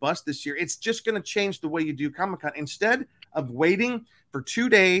as robust this year. It's just going to change the way you do Comic-Con. Instead of waiting for 2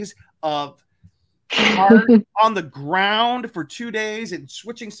 days of on the ground for 2 days and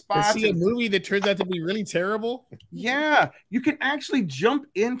switching spots. See a movie that turns out to be really terrible. Yeah, you can actually jump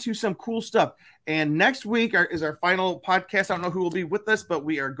into some cool stuff. And next week is our final podcast. I don't know who will be with us, but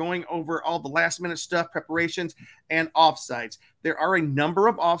we are going over all the last minute stuff, preparations, and offsites. There are a number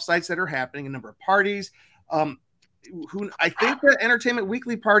of offsites that are happening, a number of parties. I think the Entertainment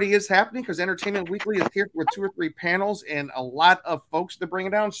Weekly party is happening because Entertainment Weekly is here with 2 or 3 panels and a lot of folks to bring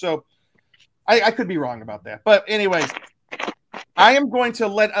it down. So I could be wrong about that. But anyways, I am going to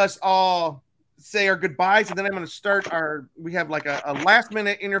let us all say our goodbyes, and then I'm going to start we have like a last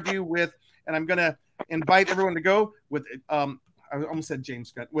minute interview with, and I'm going to invite everyone to go with, I almost said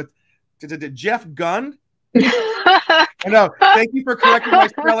James Gunn, with Jeff Gunn. I know. Thank you for correcting my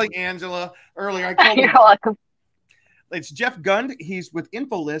spelling, Angela, earlier. You're welcome. It's Jeff Gunn. He's with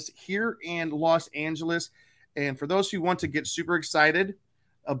InfoList here in Los Angeles. And for those who want to get super excited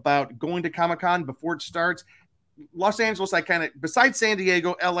about going to Comic-Con before it starts, Los Angeles, besides San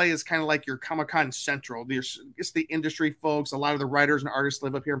Diego, LA is kind of like your Comic-Con central. It's the industry folks. A lot of the writers and artists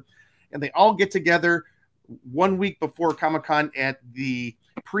live up here, and they all get together 1 week before Comic-Con at the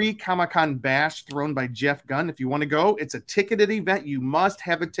pre-Comic-Con bash thrown by Jeff Gunn. If you want to go, it's a ticketed event. You must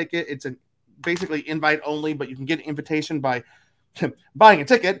have a ticket. It's basically invite only, but you can get an invitation by buying a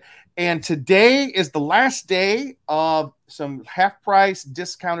ticket. And today is the last day of some half price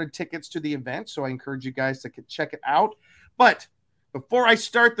discounted tickets to the event. So I encourage you guys to check it out. But before I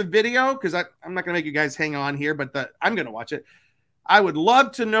start the video, because I'm not going to make you guys hang on here, but I'm going to watch it. I would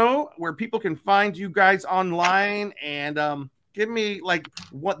love to know where people can find you guys online, and give me like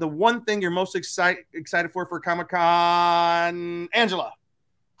what the one thing you're most excited for Comic-Con. Angela.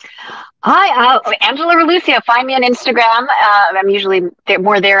 Hi, Angela Relucio. Find me on Instagram. I'm usually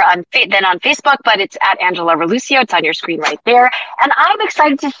more there than on Facebook, but it's at Angela Relucio. It's on your screen right there. And I'm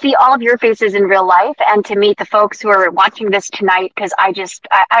excited to see all of your faces in real life and to meet the folks who are watching this tonight, because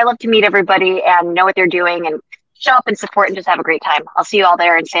I love to meet everybody and know what they're doing and show up and support and just have a great time. I'll see you all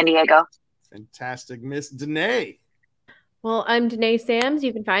there in San Diego. Fantastic. Miss Danae. Well, I'm Danae Sams.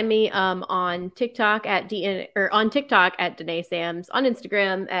 You can find me on TikTok at Danae Sams, on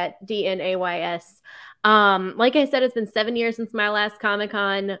Instagram at DNAYS. Like I said, it's been 7 years since my last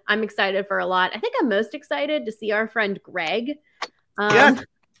Comic-Con. I'm excited for a lot. I think I'm most excited to see our friend Greg. Yes,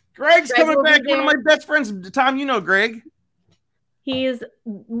 Greg's coming back. One of my best friends. Tom, you know Greg. He's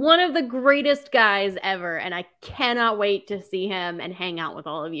one of the greatest guys ever, and I cannot wait to see him and hang out with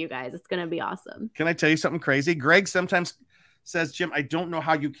all of you guys. It's going to be awesome. Can I tell you something crazy? Greg sometimes says, Jim, I don't know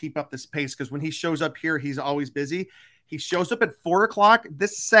how you keep up this pace, because when he shows up here, he's always busy. He shows up at 4 o'clock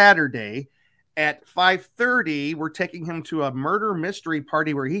this Saturday. At 5:30, we're taking him to a murder mystery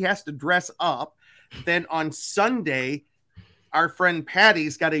party where he has to dress up. Then on Sunday, our friend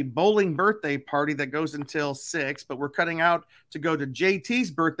Patty's got a bowling birthday party that goes until 6, but we're cutting out to go to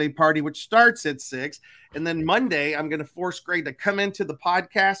JT's birthday party, which starts at 6. And then Monday, I'm going to force Greg to come into the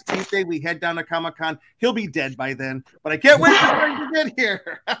podcast. Tuesday, we head down to Comic-Con. He'll be dead by then, but I can't wait for Greg to get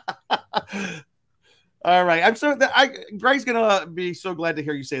here. All right. Greg's going to be so glad to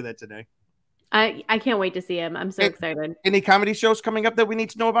hear you say that today. I can't wait to see him. I'm so excited. Any comedy shows coming up that we need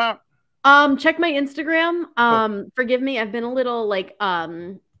to know about? Check my Instagram. Forgive me, I've been a little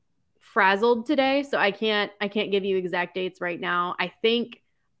frazzled today, so I can't give you exact dates right now. I think,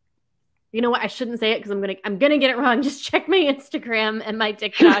 you know what, I shouldn't say it because I'm gonna get it wrong. Just check my Instagram and my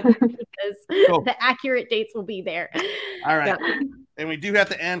TikTok because the accurate dates will be there. All right. So. And we do have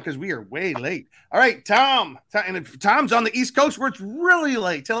to end because we are way late. All right, Tom. And if Tom's on the East Coast where it's really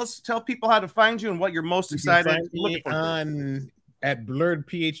late, tell people how to find you and what you're most excited looking for. At Blurred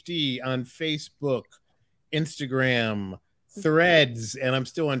PhD on Facebook, Instagram, Threads, and I'm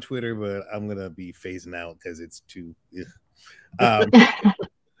still on Twitter, but I'm gonna be phasing out because it's too.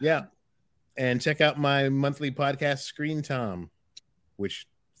 Yeah, and check out my monthly podcast, Screen Tom, which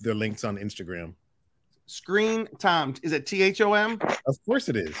the link's on Instagram. Screen Tom. Is it THOM? Of course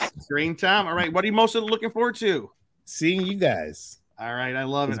it is. Screen Tom. All right. What are you most looking forward to? Seeing you guys. All right. I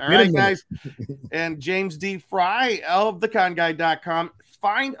love it. All right, guys. And James D. Fry of theconguy.com.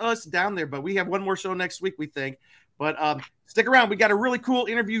 Find us down there. But we have one more show next week, we think. But stick around. We got a really cool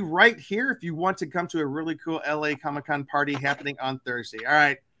interview right here if you want to come to a really cool LA Comic-Con party happening on Thursday. All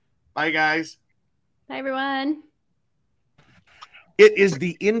right. Bye, guys. Bye, everyone. It is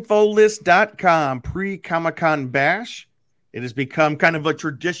the infolist.com pre-Comic-Con bash. It has become kind of a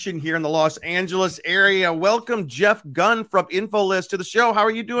tradition here in the Los Angeles area. Welcome, Jeff Gunn from Infolist to the show. How are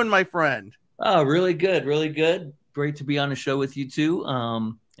you doing, my friend? Oh, really good. Really good. Great to be on the show with you too.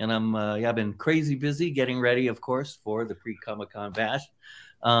 And I've been crazy busy getting ready, of course, for the pre-Comic-Con bash.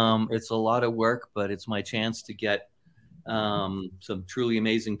 It's a lot of work, but it's my chance to get some truly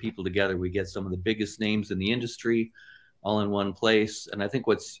amazing people together. We get some of the biggest names in the industry all in one place. And I think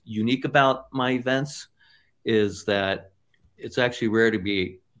what's unique about my events is that it's actually rare to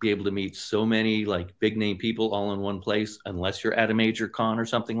be able to meet so many like big name people all in one place, unless you're at a major con or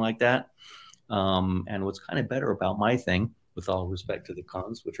something like that. And what's kind of better about my thing, with all respect to the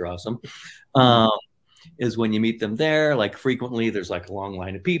cons, which are awesome, is when you meet them there, like frequently there's like a long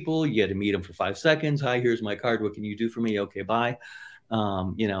line of people. You get to meet them for 5 seconds. Hi, here's my card. What can you do for me? Okay, bye.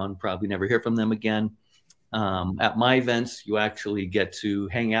 And probably never hear from them again. At my events, you actually get to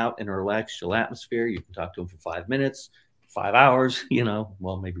hang out in a relaxed, chill atmosphere. You can talk to them for 5 minutes, 5 hours,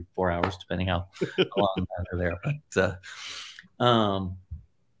 well, maybe 4 hours, depending how long they're there. But,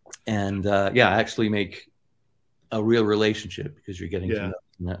 actually make a real relationship because you're getting to know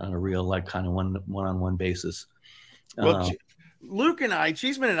them on a real, like, kind of one-on-one basis. Well, Luke and I,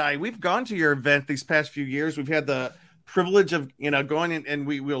 Cheeseman and I, we've gone to your event these past few years. We've had the privilege of going in, and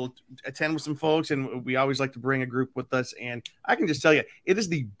we will attend with some folks, and we always like to bring a group with us. And I can just tell you, it is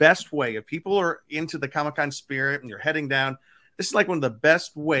the best way. If people are into the Comic-Con spirit and you're heading down, this is like one of the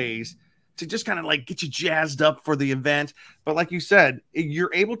best ways to just kind of like get you jazzed up for the event. But like you said,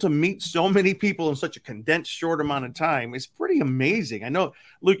 you're able to meet so many people in such a condensed short amount of time. It's pretty amazing. I know,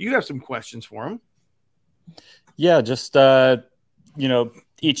 Luke, you have some questions for him. Yeah, just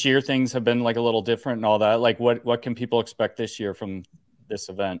each year things have been like a little different and all that. Like what can people expect this year from this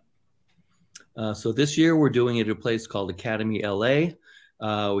event? So this year we're doing it at a place called Academy LA,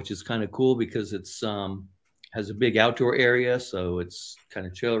 which is kind of cool because it's has a big outdoor area. So it's kind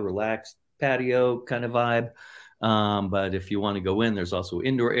of chill, relaxed patio kind of vibe. But if you want to go in, there's also an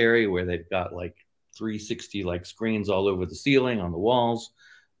indoor area where they've got like 360 like screens all over the ceiling on the walls,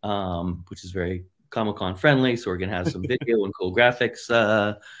 which is very Comic-Con friendly. So we're going to have some video and cool graphics,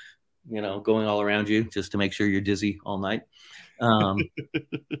 going all around you just to make sure you're dizzy all night. We're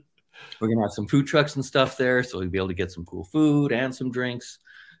going to have some food trucks and stuff there. So you'll be able to get some cool food and some drinks.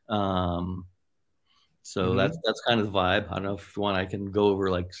 So that's kind of the vibe. I don't know if you want, I can go over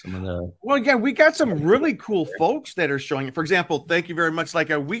like some of the. Well, yeah, we got some really cool folks that are showing it. For example, thank you very much. Like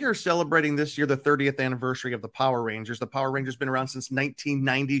we are celebrating this year the 30th anniversary of the Power Rangers. The Power Rangers been around since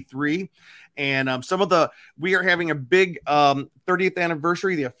 1993, and we are having a big 30th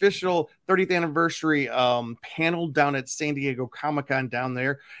anniversary, the official 30th anniversary panel down at San Diego Comic-Con down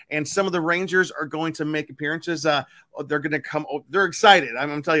there. And some of the Rangers are going to make appearances. They're going to come. They're excited.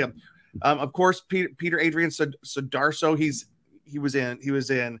 I'm telling you. Of course, Peter Adrian Sodarso. He was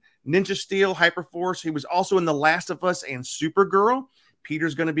in Ninja Steel, Hyperforce. He was also in The Last of Us and Supergirl.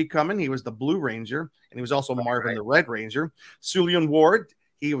 Peter's going to be coming. He was the Blue Ranger, and he was also Marvin the Red Ranger. Sulian Ward.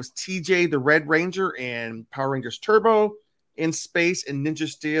 He was TJ the Red Ranger in Power Rangers Turbo, In Space, and Ninja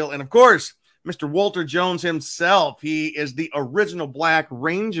Steel, and of course, Mr. Walter Jones himself. He is the original Black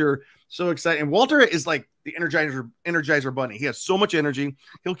Ranger. So exciting! And Walter is like the Energizer Bunny. He has so much energy.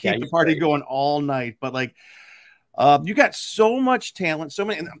 He'll keep the party going all night. But like, you got so much talent, so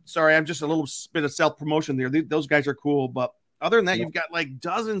many. And I'm sorry, I'm just a little bit of self promotion there. Those guys are cool, but other than that, you've got like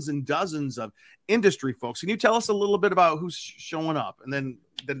dozens and dozens of industry folks. Can you tell us a little bit about who's showing up? And then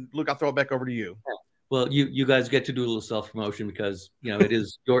Luke, I'll throw it back over to you. Well, you guys get to do a little self promotion because it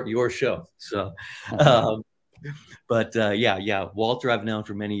is your show. So, Walter I've known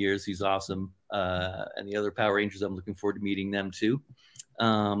for many years. He's awesome. And the other Power Rangers, I'm looking forward to meeting them too.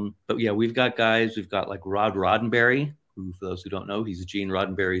 But yeah, we've got guys. We've got like Rod Roddenberry, who, for those who don't know, he's Gene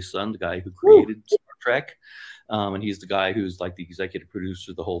Roddenberry's son, the guy who created Star Trek. And he's the guy who's like the executive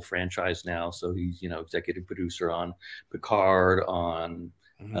producer of the whole franchise now. So he's, executive producer on Picard, on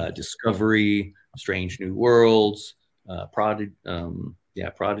Discovery, Strange New Worlds, Prodigy,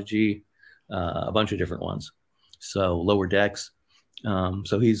 a bunch of different ones. So Lower Decks.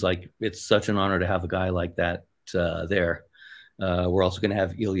 So he's like, it's such an honor to have a guy like that there. We're also going to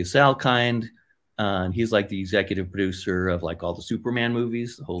have Ilya Salkind And he's like the executive producer of like all the Superman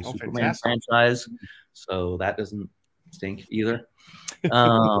movies, the whole Superman franchise. So that doesn't stink either.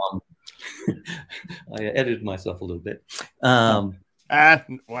 I edited myself a little bit. Don't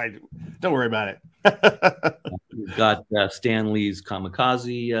worry about it. We've got Stan Lee's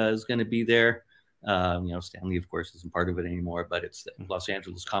Kamikaze is going to be there. Stan Lee, of course, isn't part of it anymore, but it's the Los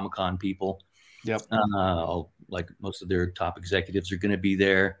Angeles Comic-Con people. Yep. Like most of their top executives are going to be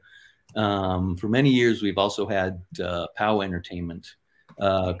there. For many years, we've also had POW Entertainment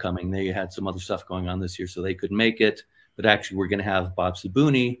coming. They had some other stuff going on this year, so they couldn't make it. But actually, we're going to have Bob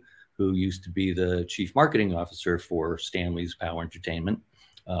Sabuni, who used to be the chief marketing officer for Stan Lee's POW Entertainment.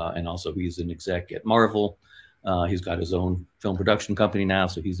 And also he's an exec at Marvel. He's got his own film production company now,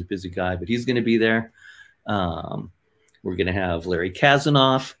 so he's a busy guy, but he's going to be there. We're going to have Larry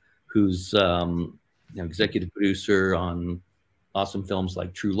Kazanoff, who's executive producer on awesome films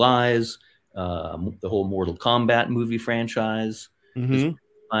like True Lies, the whole Mortal Kombat movie franchise is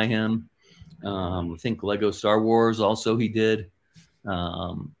by him. I think Lego Star Wars also he did.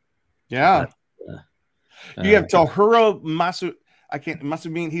 You have Tohiro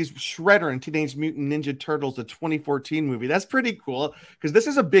Masumine. He's Shredder in Teenage Mutant Ninja Turtles, the 2014 movie. That's pretty cool because this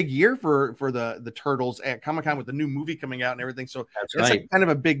is a big year for the Turtles at Comic-Con with the new movie coming out and everything. So that's right. Like kind of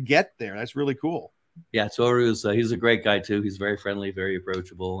a big get there. That's really cool. Yeah, Tohiro he's a great guy too. He's very friendly, very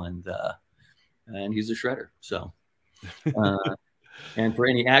approachable, and he's a Shredder. So. And for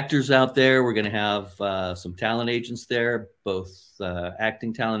any actors out there, we're going to have some talent agents there, both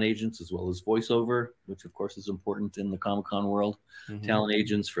acting talent agents as well as voiceover, which of course is important in the Comic-Con world. Talent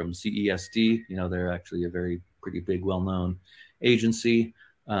agents from CESD, they're actually a pretty big, well-known agency.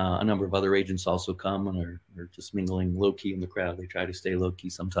 A number of other agents also come and are just mingling low-key in the crowd. They try to stay low-key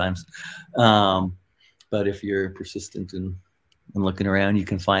sometimes. But if you're persistent and looking around, you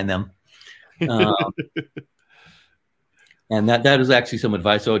can find them. And that is actually some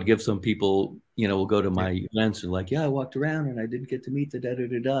advice I would give some people, will go to my events and like, yeah, I walked around and I didn't get to meet the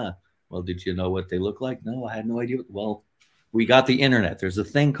da-da-da-da. Well, did you know what they look like? No, I had no idea. Well, we got the internet. There's a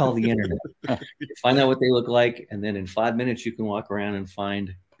thing called the internet. Find out what they look like. And then in 5 minutes, you can walk around and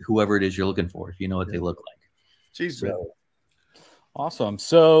find whoever it is you're looking for, if you know what they look like. Jeez, so, awesome.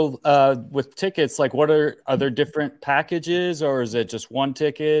 So with tickets, like are there different packages or is it just one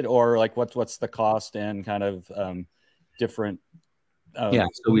ticket or like what's the cost and kind of different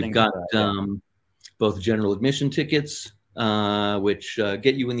so we've got both general admission tickets which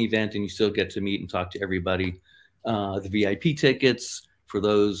get you in the event and you still get to meet and talk to everybody, the VIP tickets for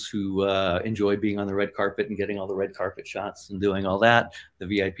those who enjoy being on the red carpet and getting all the red carpet shots and doing all that. The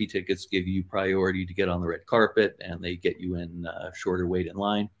VIP tickets give you priority to get on the red carpet and they get you in shorter wait in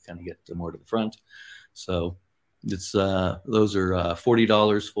line, kind of get more to the front. So it's those are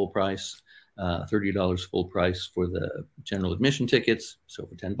 $40 full price. $30 full price for the general admission tickets. So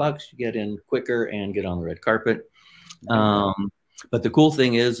for $10, you get in quicker and get on the red carpet. But the cool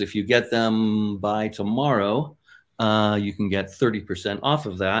thing is if you get them by tomorrow, you can get 30% off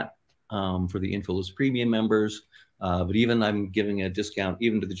of that for the InfoList Premium members. But even I'm giving a discount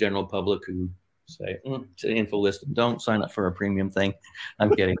even to the general public who say to InfoList and don't sign up for a premium thing. I'm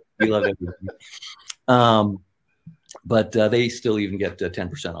kidding. We love everything. But they still even get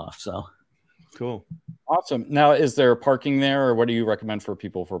 10% off. So. Cool. Awesome. Now, is there parking there or what do you recommend for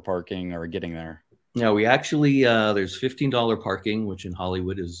people for parking or getting there? No, we actually, there's $15 parking, which in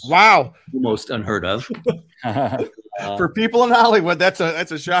Hollywood is almost unheard of. For people in Hollywood, that's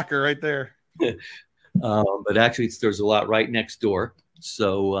a shocker right there. But actually there's a lot right next door.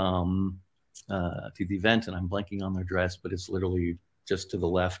 So to the event, and I'm blanking on their address, but it's literally just to the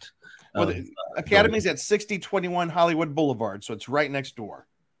left. Well, the Academy's at 6021 Hollywood Boulevard, so it's right next door.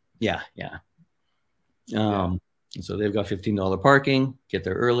 Yeah. So they've got $15 parking. Get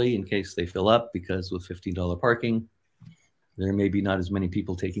there early in case they fill up, because with $15 parking, there may be not as many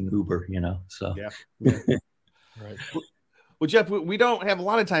people taking Uber, So Right. Well, Jeff, we don't have a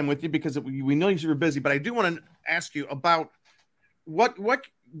lot of time with you because we know you're super busy, but I do want to ask you about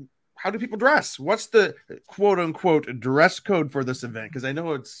how do people dress? What's the quote unquote dress code for this event? Because I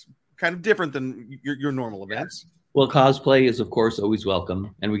know it's kind of different than your normal events. Well, cosplay is, of course, always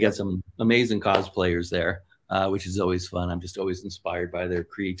welcome. And we get some amazing cosplayers there, which is always fun. I'm just always inspired by their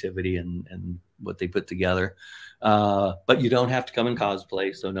creativity and what they put together. But you don't have to come in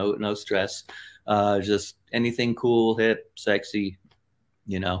cosplay, so no stress. Just anything cool, hip, sexy,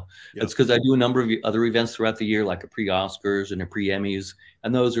 It's because I do a number of other events throughout the year, like a pre-Oscars and a pre-Emmys.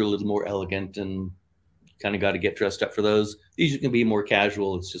 And those are a little more elegant and kind of got to get dressed up for those. These can be more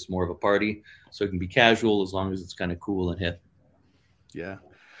casual. It's just more of a party. So it can be casual as long as it's kind of cool and hip. Yeah.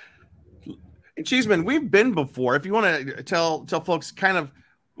 Cheeseman, we've been before. If you want to tell folks kind of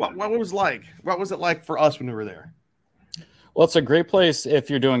what it was like. What was it like for us when we were there? Well, it's a great place if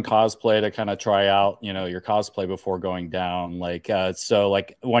you're doing cosplay to kind of try out, your cosplay before going down. So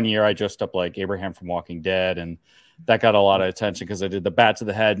like one year I dressed up like Abraham from Walking Dead, and that got a lot of attention because I did the bat to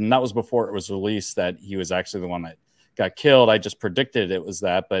the head, and that was before it was released that he was actually the one that got killed. I just predicted it was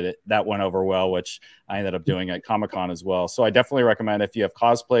that, but that went over well, which I ended up doing at Comic-Con as well. So I definitely recommend if you have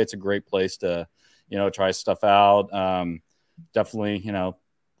cosplay, it's a great place to, try stuff out. Definitely,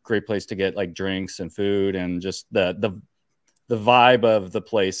 great place to get like drinks and food, and just the vibe of the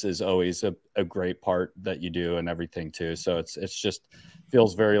place is always a great part that you do and everything too. So it's just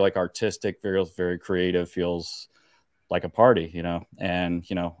feels very like artistic, feels very creative, feels like a party, and,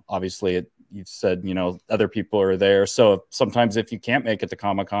 obviously you've said, other people are there. So sometimes if you can't make it to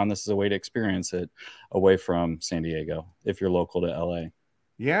Comic-Con, this is a way to experience it away from San Diego, if you're local to LA.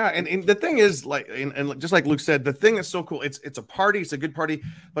 Yeah, and the thing is, like, and just like Luke said, the thing is so cool. It's a party. It's a good party.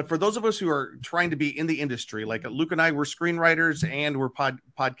 But for those of us who are trying to be in the industry, like Luke and I, we're screenwriters and we're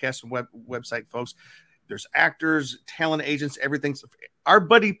podcast and website folks. There's actors, talent agents, everything. Our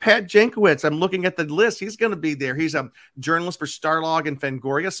buddy Pat Jankowicz, I'm looking at the list. He's going to be there. He's a journalist for Starlog and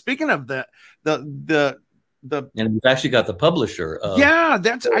Fangoria. Speaking of the and we've actually got the publisher. I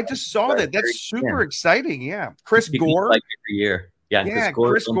just saw that. That's super exciting. Yeah, Chris Gore. Like every year. Yeah,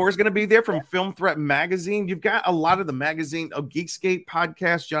 Chris Gore is going to be there from Film Threat Magazine. You've got a lot of the magazine, Geekscape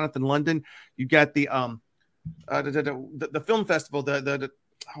podcast, Jonathan London. You got the film festival,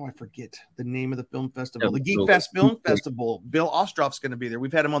 I forget the name of the film festival, the Geek Fest Film Festival. Bill Ostroff's going to be there.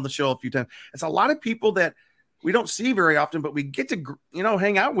 We've had him on the show a few times. It's a lot of people that we don't see very often, but we get to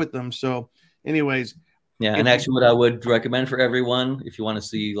hang out with them. So, anyways, and actually, what I would recommend for everyone, if you want to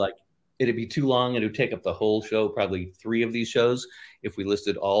see, like, it'd be too long. It would take up the whole show, probably 3 of these shows, if we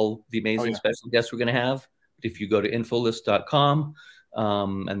listed all the amazing special guests we're going to have. If you go to infolist.com,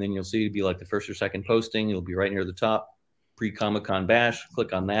 and then you'll see it'd be like the first or second posting. It'll be right near the top, pre-Comic-Con Bash.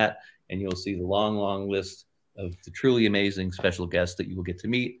 Click on that, and you'll see the long list of the truly amazing special guests that you will get to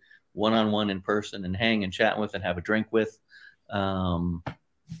meet one-on-one in person and hang and chat with and have a drink with, and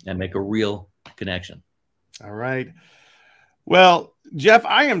make a real connection. All right. Well, Jeff,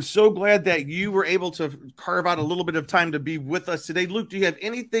 I am so glad that you were able to carve out a little bit of time to be with us today. Luke, do you have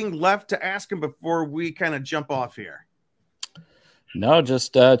anything left to ask him before we kind of jump off here? No,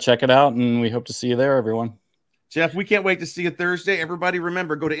 just check it out, and we hope to see you there, everyone. Jeff, we can't wait to see you Thursday. Everybody,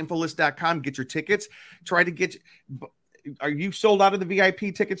 remember, go to infolist.com, get your tickets. Try to get – are you sold out of the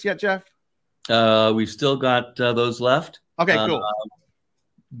VIP tickets yet, Jeff? We've still got those left. Okay, cool.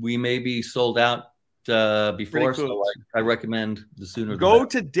 We may be sold out before, so I recommend the sooner go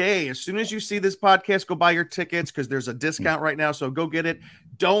today. As soon as you see this podcast, go buy your tickets because there's a discount right now, so go get it.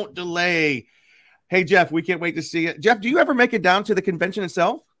 Don't delay. Hey, Jeff, we can't wait to see it. Jeff, do you ever make it down to the convention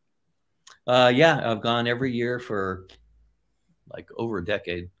itself? I've gone every year for like over a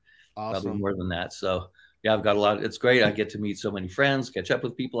decade. Awesome. Probably more than that. So yeah, I've got a lot. It's great. I get to meet so many friends, catch up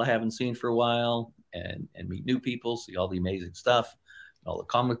with people I haven't seen for a while, and meet new people, see all the amazing stuff, all the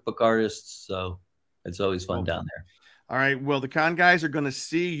comic book artists. So it's always fun down there. All right. Well, the Con Guys are going to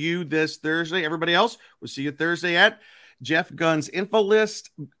see you this Thursday. Everybody else, we'll see you Thursday at Jeff Gunn's InfoList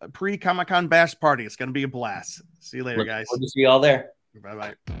pre-Comic-Con Bash Party. It's going to be a blast. See you later, guys. Good to see you all there.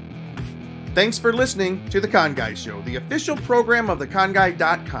 Bye-bye. Thanks for listening to The Con Guy Show, the official program of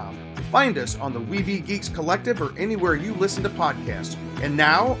theconguy.com. Find us on the Weeby Geeks Collective or anywhere you listen to podcasts. And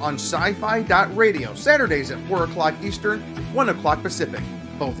now on sci-fi.radio, Saturdays at 4 o'clock Eastern, 1 o'clock Pacific,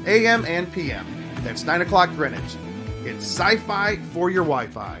 both AM and PM. That's 9 o'clock Greenwich. It's sci-fi for your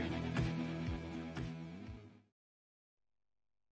Wi-Fi.